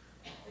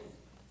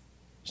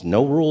 There's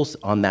no rules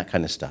on that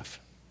kind of stuff.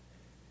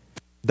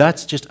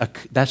 That's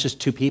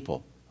just 2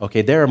 people.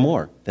 Okay, there are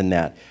more than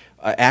that.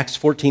 Acts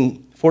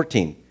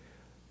 14:14.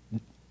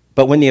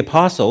 But when the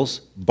apostles,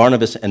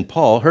 Barnabas and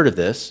Paul, heard of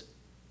this,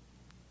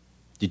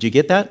 did you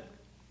get that?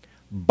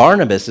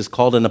 Barnabas is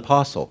called an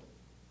apostle.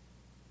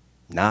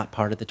 Not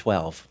part of the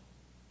 12,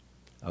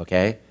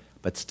 okay?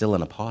 But still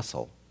an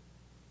apostle.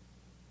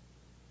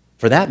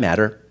 For that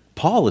matter,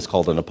 Paul is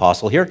called an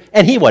apostle here,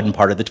 and he wasn't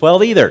part of the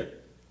 12 either.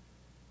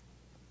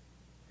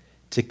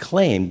 To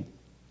claim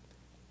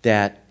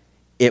that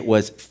it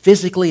was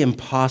physically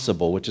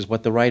impossible, which is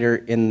what the writer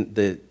in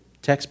the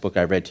textbook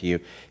I read to you,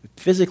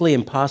 physically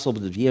impossible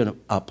to be an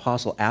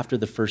apostle after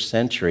the first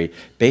century,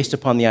 based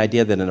upon the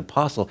idea that an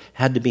apostle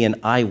had to be an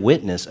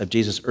eyewitness of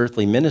Jesus'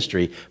 earthly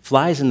ministry,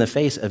 flies in the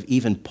face of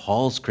even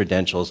Paul's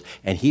credentials,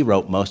 and he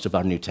wrote most of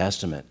our New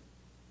Testament.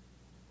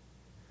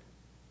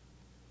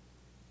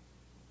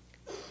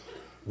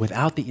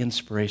 Without the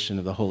inspiration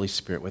of the Holy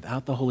Spirit,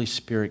 without the Holy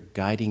Spirit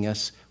guiding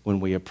us when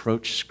we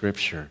approach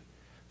Scripture,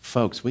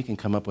 folks, we can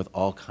come up with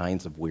all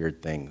kinds of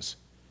weird things,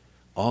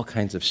 all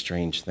kinds of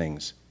strange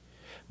things.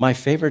 My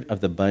favorite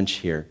of the bunch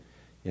here,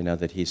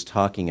 that he's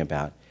talking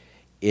about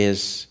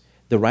is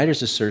the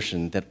writer's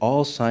assertion that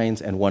all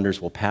signs and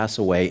wonders will pass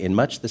away in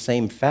much the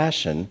same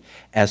fashion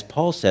as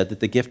Paul said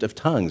that the gift of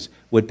tongues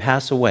would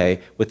pass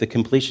away with the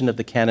completion of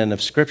the canon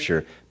of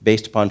Scripture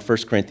based upon 1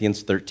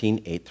 Corinthians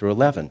 13, 8 through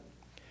 11.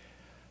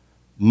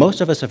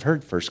 Most of us have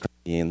heard 1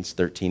 Corinthians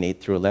 13,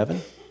 8 through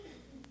 11.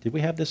 Did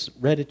we have this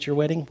read at your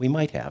wedding? We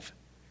might have.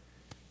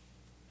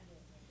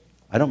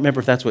 I don't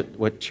remember if that's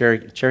what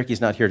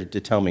Cherokee's not here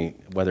to tell me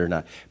whether or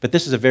not. But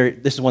this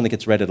is one that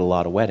gets read at a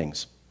lot of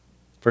weddings.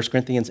 1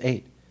 Corinthians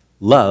 8.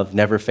 Love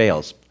never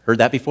fails. Heard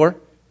that before?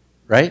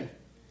 Right?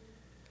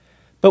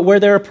 But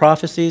where there are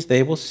prophecies,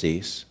 they will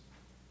cease.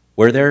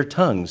 Where there are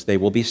tongues, they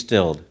will be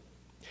stilled.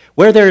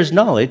 Where there is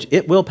knowledge,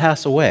 it will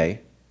pass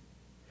away.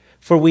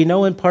 For we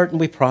know in part and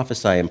we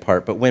prophesy in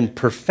part, but when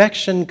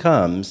perfection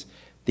comes,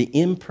 the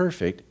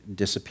imperfect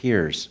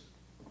disappears.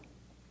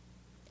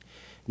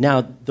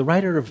 Now, the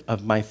writer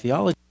of my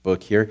theology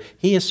book here,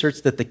 he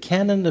asserts that the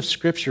canon of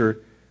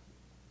Scripture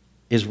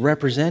is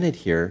represented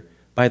here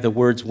by the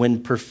words,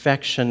 when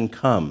perfection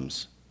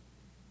comes.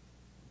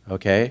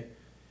 okay?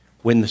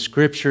 When the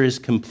Scripture is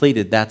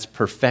completed, that's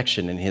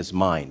perfection in his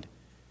mind,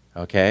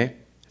 okay?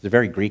 It's a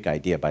very Greek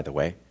idea, by the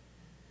way.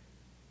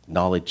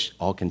 Knowledge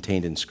all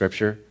contained in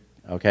Scripture,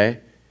 okay?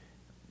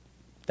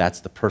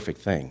 That's the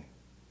perfect thing.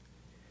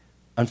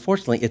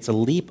 Unfortunately, it's a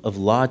leap of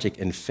logic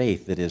and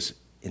faith that is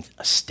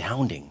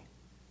astounding.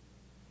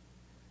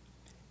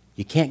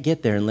 You can't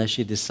get there unless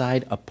you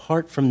decide,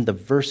 apart from the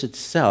verse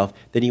itself,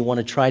 that you want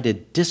to try to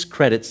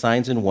discredit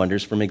signs and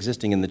wonders from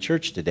existing in the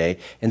church today,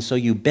 and so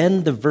you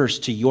bend the verse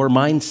to your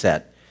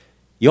mindset.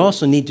 You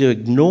also need to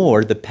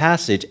ignore the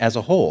passage as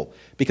a whole,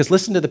 because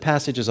listen to the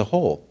passage as a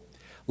whole.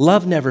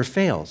 Love never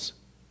fails.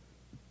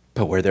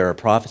 But where there are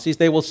prophecies,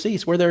 they will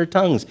cease. Where there are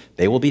tongues,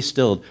 they will be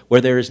stilled.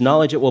 Where there is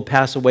knowledge, it will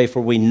pass away.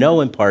 For we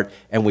know in part,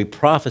 and we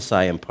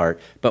prophesy in part.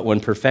 But when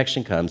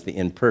perfection comes, the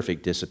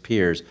imperfect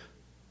disappears.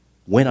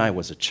 When I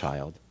was a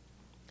child,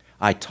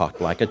 I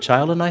talked like a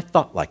child, and I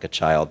thought like a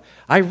child.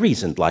 I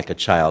reasoned like a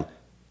child.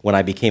 When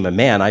I became a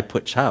man, I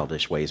put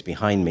childish ways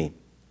behind me.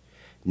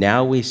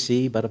 Now we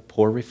see but a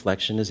poor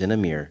reflection as in a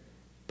mirror.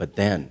 But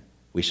then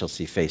we shall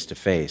see face to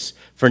face.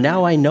 For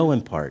now I know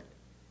in part.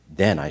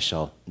 Then I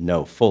shall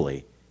know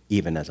fully,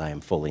 even as I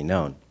am fully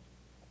known.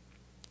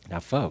 Now,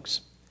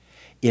 folks,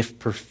 if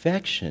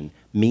perfection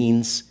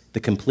means the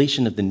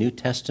completion of the New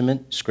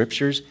Testament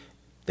scriptures,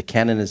 the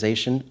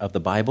canonization of the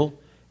Bible,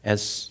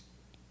 as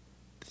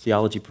the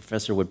theology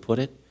professor would put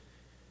it,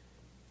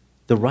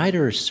 the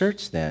writer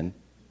asserts then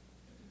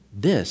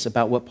this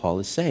about what Paul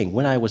is saying.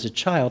 When I was a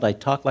child, I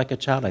talked like a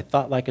child, I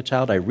thought like a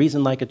child, I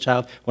reasoned like a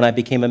child. When I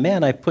became a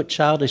man, I put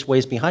childish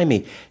ways behind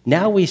me.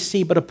 Now we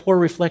see but a poor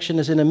reflection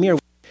as in a mirror.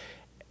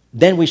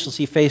 Then we shall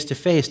see face to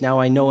face. Now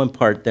I know in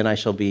part, then I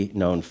shall be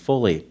known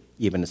fully,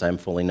 even as I am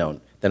fully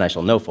known. Then I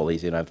shall know fully,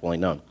 even as I am fully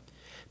known.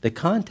 The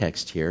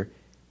context here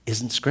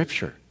isn't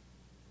Scripture.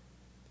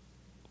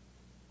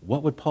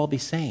 What would Paul be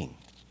saying?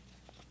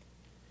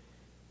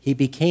 He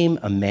became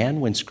a man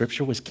when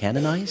Scripture was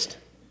canonized?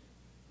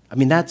 I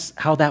mean, that's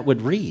how that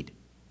would read.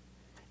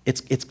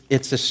 It's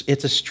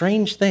a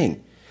strange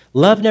thing.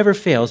 Love never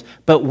fails,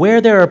 but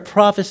where there are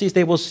prophecies,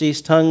 they will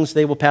cease. Tongues,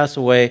 they will pass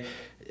away.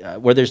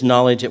 Where there's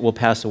knowledge, it will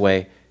pass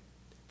away.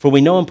 For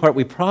we know in part,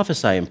 we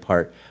prophesy in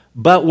part.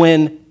 But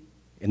when,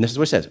 and this is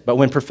what it says, but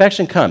when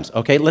perfection comes,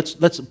 okay,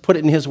 let's put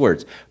it in his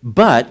words.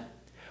 But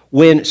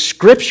when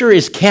Scripture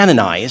is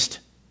canonized,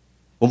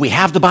 when we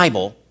have the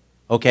Bible,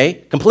 okay,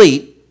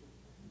 complete,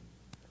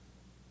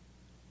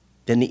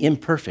 then the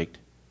imperfect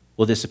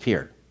will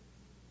disappear.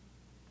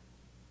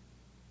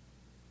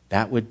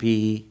 That would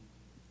be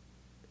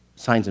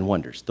signs and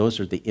wonders. Those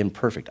are the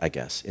imperfect, I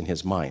guess, in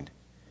his mind.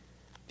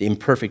 The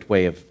imperfect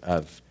way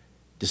of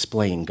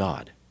displaying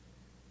God.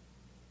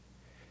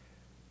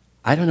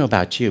 I don't know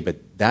about you,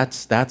 but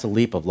that's a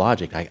leap of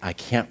logic I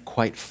can't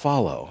quite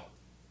follow.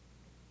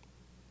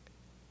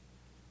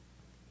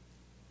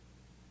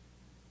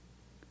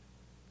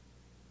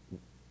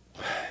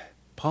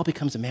 Paul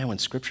becomes a man when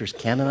Scripture is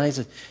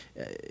canonized.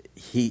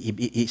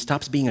 He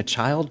stops being a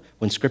child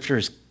when Scripture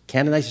is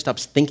canonized. He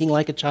stops thinking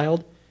like a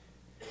child.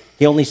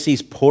 He only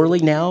sees poorly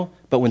now,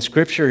 but when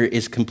Scripture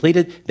is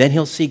completed, then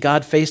he'll see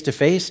God face to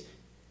face.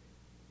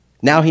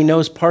 Now he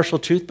knows partial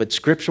truth, but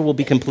Scripture will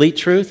be complete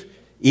truth,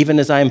 even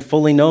as I am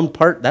fully known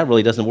part. That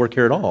really doesn't work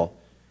here at all.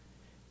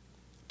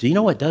 Do you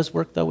know what does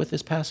work, though, with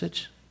this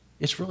passage?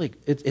 It's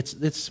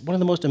one of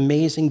the most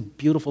amazing,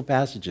 beautiful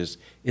passages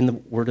in the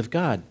Word of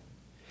God.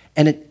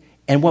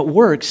 And what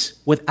works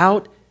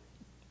without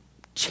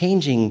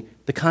changing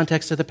the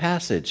context of the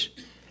passage.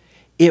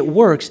 It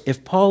works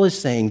if Paul is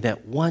saying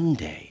that one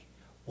day,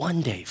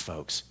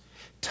 folks,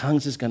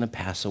 tongues is going to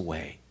pass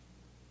away.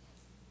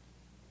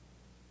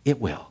 It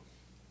will.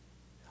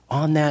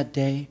 On that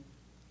day,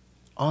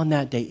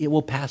 it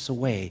will pass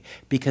away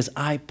because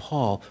I,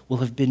 Paul, will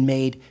have been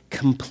made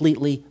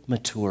completely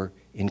mature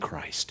in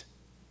Christ.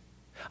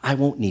 I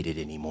won't need it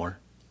anymore.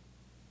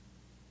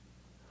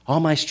 All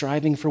my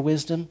striving for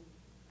wisdom,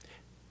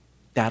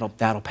 that'll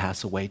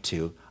pass away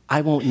too.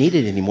 I won't need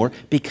it anymore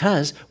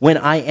because when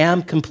I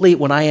am complete,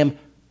 when I am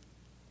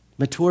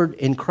matured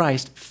in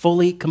Christ,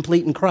 fully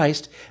complete in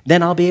Christ,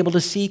 then I'll be able to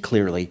see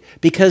clearly.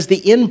 Because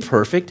the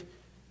imperfect,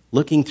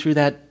 looking through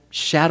that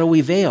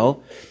shadowy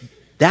veil,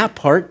 that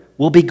part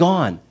will be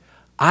gone.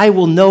 I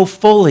will know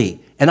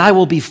fully, and I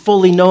will be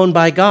fully known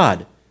by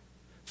God.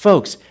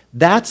 Folks,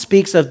 that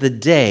speaks of the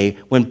day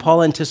when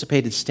Paul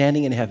anticipated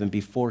standing in heaven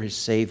before his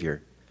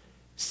Savior,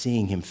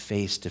 seeing him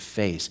face to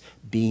face,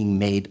 being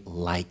made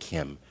like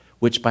him,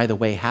 which, by the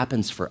way,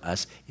 happens for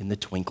us in the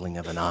twinkling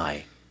of an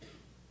eye.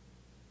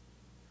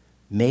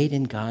 Made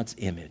in God's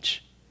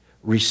image,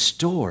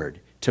 restored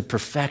to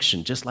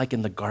perfection, just like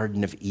in the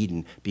Garden of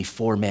Eden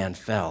before man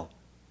fell.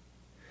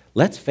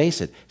 Let's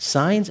face it,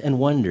 signs and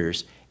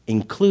wonders,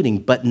 including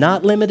but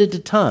not limited to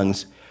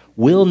tongues,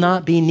 will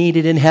not be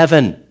needed in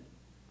heaven.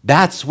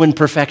 That's when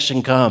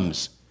perfection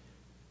comes.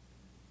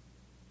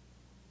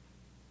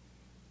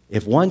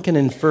 If one can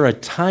infer a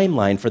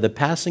timeline for the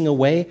passing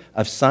away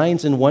of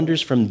signs and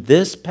wonders from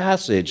this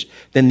passage,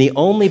 then the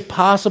only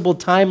possible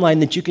timeline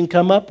that you can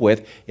come up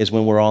with is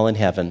when we're all in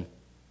heaven.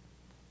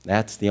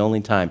 That's the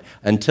only time.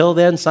 Until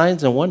then,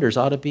 signs and wonders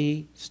ought to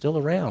be still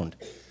around.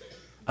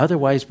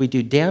 Otherwise, we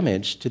do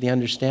damage to the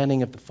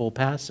understanding of the full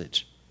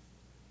passage.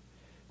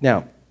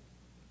 Now,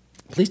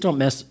 please don't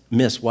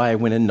miss why I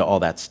went into all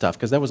that stuff,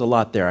 because there was a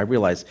lot there. I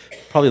realize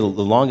probably the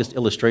longest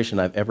illustration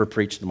I've ever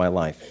preached in my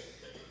life.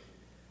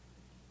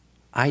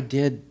 I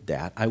did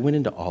that. I went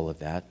into all of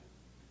that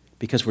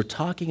because we're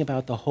talking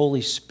about the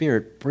Holy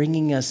Spirit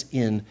bringing us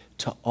in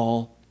to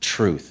all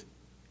truth.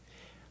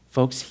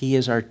 Folks, He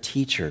is our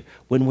teacher.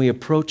 When we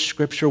approach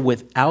Scripture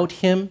without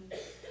Him,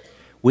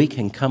 we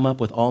can come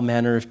up with all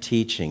manner of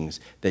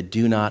teachings that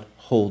do not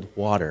hold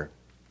water.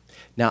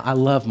 Now, I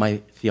love my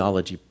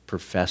theology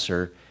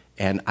professor,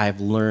 and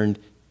I've learned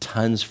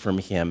tons from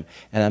him.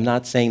 And I'm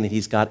not saying that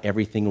he's got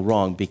everything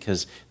wrong,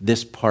 because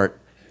this part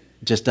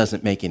just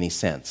doesn't make any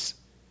sense.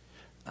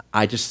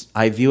 I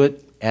view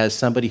it as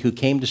somebody who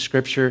came to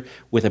Scripture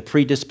with a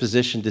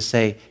predisposition to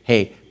say,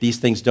 hey, these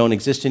things don't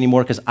exist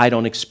anymore because I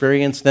don't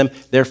experience them,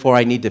 therefore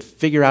I need to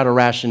figure out a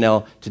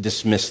rationale to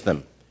dismiss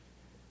them.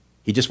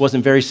 He just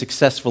wasn't very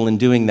successful in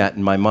doing that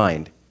in my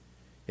mind.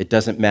 It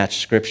doesn't match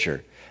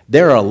Scripture.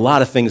 There are a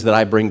lot of things that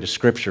I bring to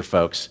Scripture,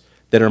 folks,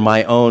 that are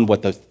my own,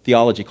 what the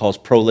theology calls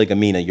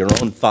prolegomena, your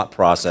own thought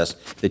process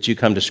that you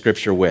come to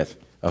Scripture with,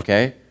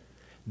 okay?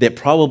 That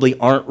probably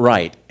aren't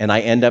right, and I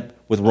end up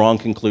with wrong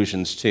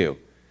conclusions too.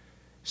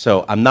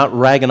 So I'm not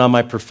ragging on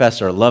my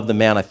professor. I love the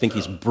man. I think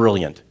he's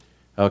brilliant,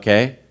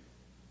 okay?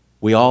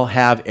 We all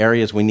have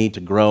areas we need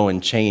to grow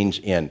and change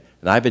in.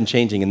 And I've been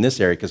changing in this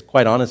area because,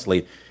 quite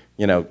honestly,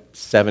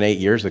 7, 8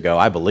 years ago,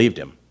 I believed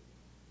him.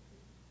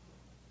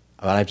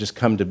 But I've just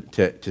come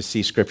to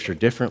see Scripture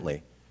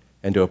differently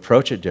and to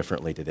approach it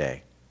differently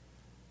today.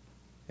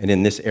 And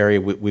in this area,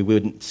 we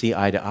wouldn't see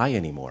eye to eye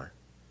anymore.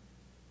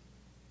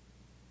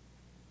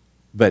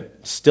 But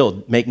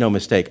still, make no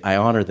mistake, I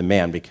honor the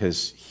man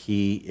because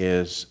he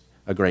is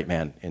a great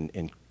man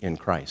in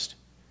Christ.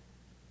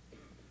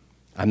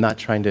 I'm not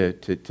trying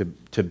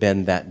to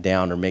bend that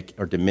down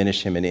or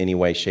diminish him in any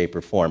way, shape,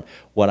 or form.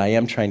 What I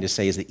am trying to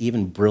say is that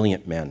even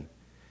brilliant men,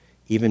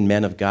 even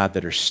men of God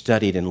that are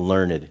studied and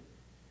learned,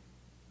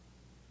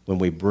 when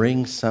we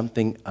bring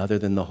something other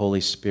than the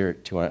Holy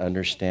Spirit to our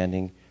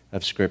understanding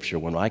of Scripture,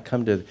 when I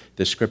come to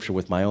the Scripture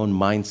with my own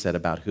mindset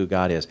about who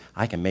God is,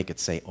 I can make it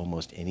say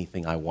almost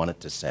anything I want it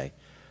to say.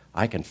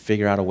 I can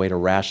figure out a way to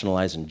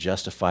rationalize and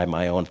justify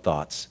my own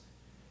thoughts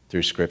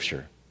through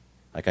Scripture.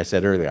 Like I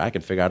said earlier, I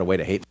can figure out a way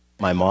to hate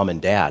my mom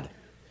and dad.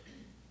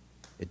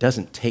 It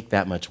doesn't take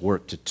that much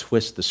work to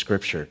twist the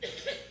Scripture.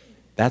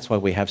 That's why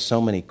we have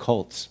so many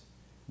cults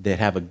that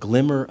have a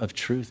glimmer of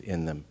truth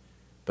in them,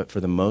 but for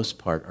the most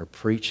part are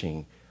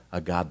preaching a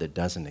God that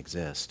doesn't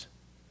exist.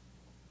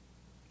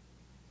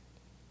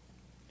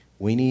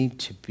 We need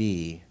to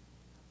be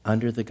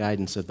under the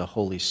guidance of the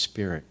Holy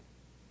Spirit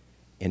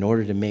in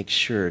order to make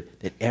sure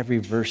that every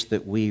verse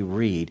that we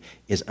read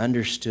is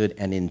understood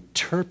and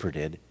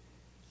interpreted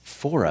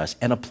for us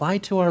and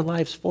applied to our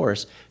lives for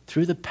us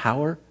through the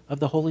power of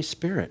the Holy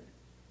Spirit.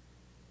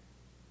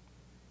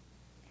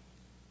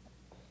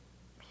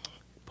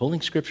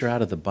 Pulling Scripture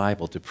out of the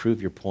Bible to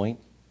prove your point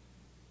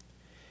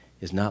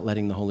is not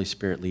letting the Holy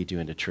Spirit lead you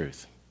into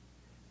truth.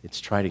 It's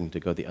trying to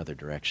go the other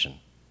direction.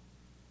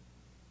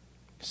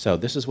 So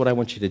this is what I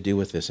want you to do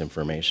with this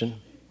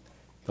information.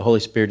 The Holy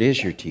Spirit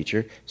is your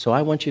teacher, so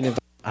I want to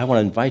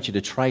invite you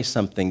to try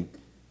something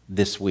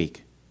this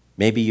week.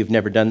 Maybe you've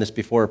never done this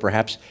before, or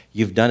perhaps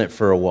you've done it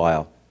for a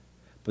while.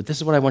 But this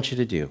is what I want you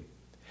to do.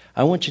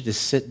 I want you to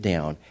sit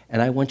down,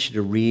 and I want you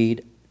to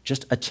read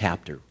just a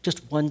chapter,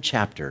 just one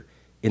chapter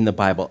in the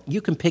Bible.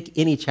 You can pick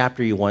any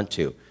chapter you want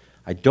to.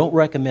 I don't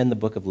recommend the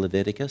book of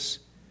Leviticus,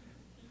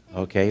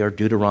 okay, or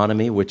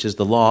Deuteronomy, which is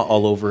the law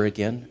all over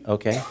again,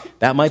 okay?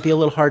 That might be a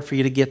little hard for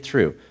you to get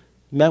through.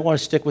 You might want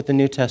to stick with the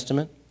New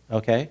Testament,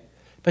 okay?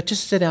 But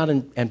just sit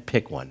down and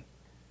pick one.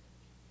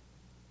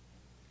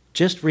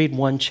 Just read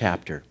one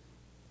chapter.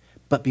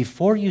 But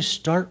before you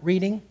start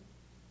reading,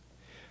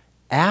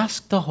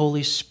 ask the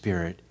Holy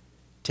Spirit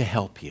to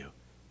help you,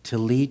 to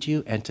lead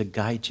you, and to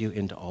guide you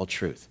into all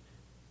truth.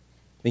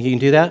 Think you can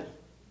do that?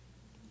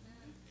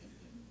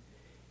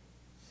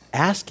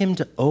 Ask Him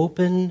to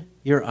open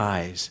your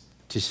eyes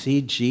to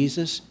see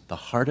Jesus, the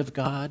heart of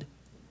God,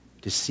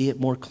 to see it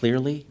more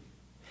clearly.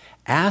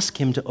 Ask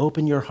Him to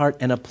open your heart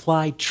and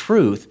apply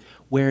truth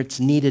where it's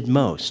needed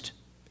most,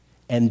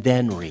 and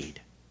then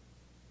read.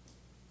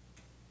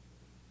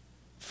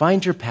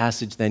 Find your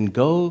passage, then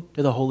go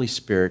to the Holy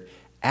Spirit,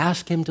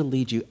 ask Him to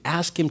lead you,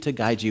 ask Him to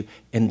guide you,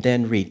 and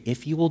then read.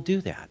 If you will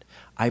do that,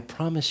 I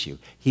promise you,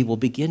 He will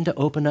begin to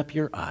open up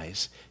your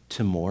eyes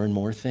to more and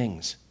more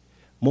things,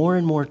 more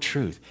and more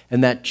truth,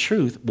 and that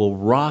truth will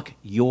rock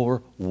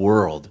your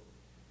world.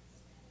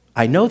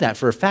 I know that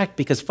for a fact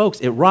because, folks,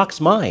 it rocks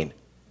mine.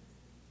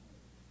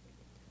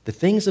 The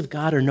things of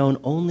God are known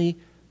only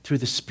through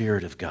the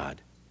Spirit of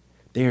God.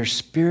 They are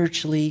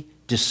spiritually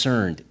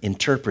discerned,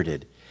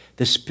 interpreted.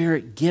 The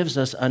Spirit gives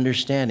us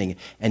understanding,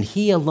 and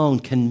He alone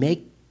can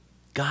make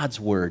God's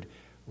Word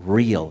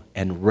real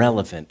and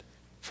relevant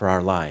for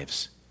our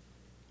lives.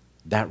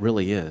 That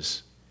really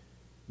is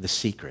the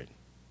secret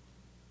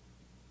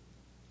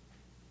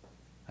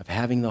of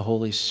having the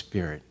Holy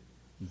Spirit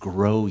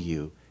grow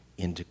you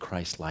into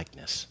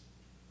Christ-likeness.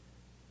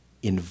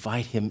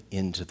 Invite him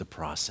into the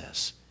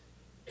process.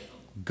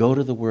 Go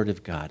to the Word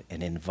of God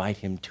and invite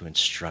him to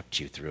instruct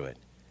you through it.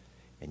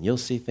 And you'll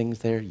see things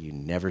there you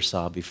never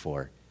saw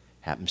before.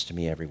 Happens to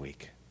me every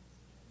week.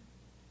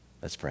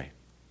 Let's pray.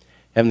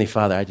 Heavenly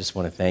Father, I just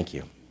want to thank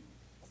you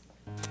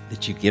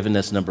that you've given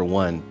us, number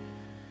one,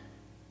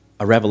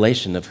 a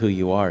revelation of who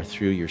you are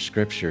through your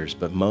scriptures,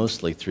 but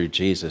mostly through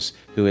Jesus,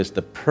 who is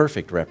the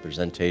perfect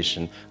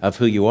representation of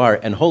who you are.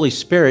 And Holy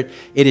Spirit,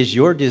 it is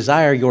your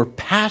desire, your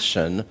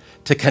passion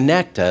to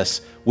connect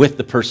us with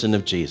the person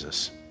of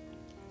Jesus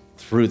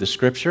through the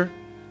scripture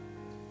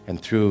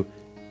and through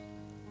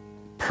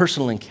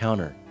personal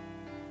encounter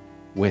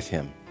with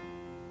him.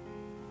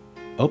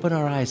 Open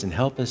our eyes and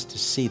help us to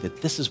see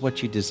that this is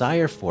what you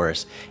desire for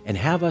us, and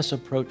have us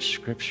approach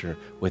Scripture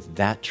with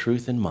that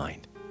truth in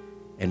mind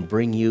and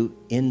bring you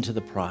into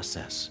the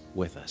process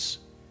with us.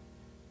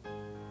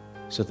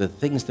 So the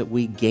things that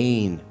we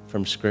gain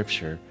from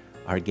Scripture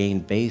are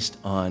gained based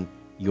on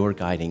your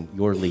guiding,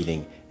 your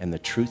leading, and the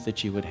truth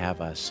that you would have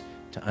us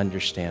to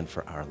understand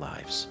for our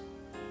lives.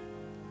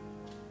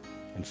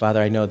 And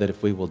Father, I know that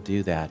if we will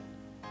do that,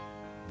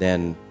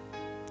 then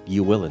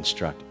you will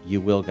instruct,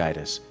 you will guide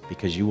us,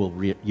 because you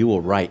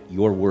will write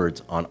your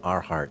words on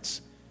our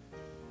hearts,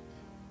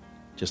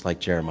 just like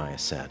Jeremiah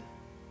said.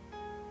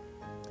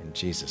 In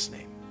Jesus'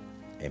 name,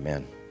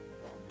 amen.